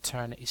 or an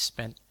eternity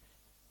spent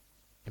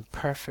in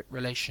perfect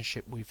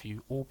relationship with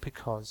you, all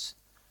because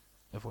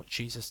of what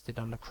Jesus did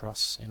on the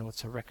cross in order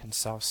to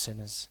reconcile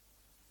sinners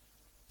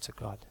to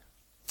God.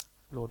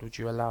 Lord, would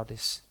you allow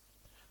this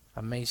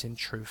amazing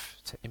truth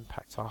to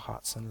impact our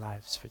hearts and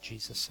lives for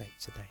Jesus' sake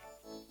today.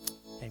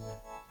 Amen.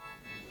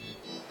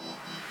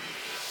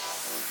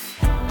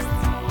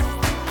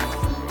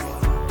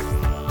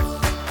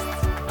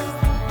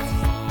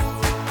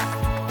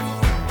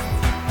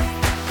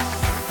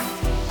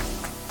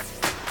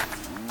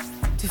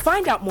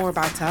 find out more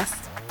about us,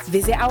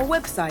 visit our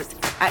website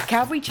at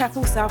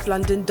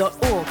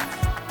calvarychapelsouth.london.org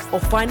or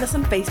find us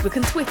on Facebook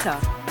and Twitter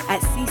at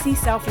CC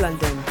South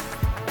London.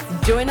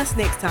 Join us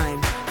next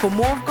time for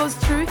more of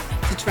God's truth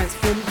to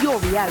transform your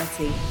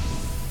reality.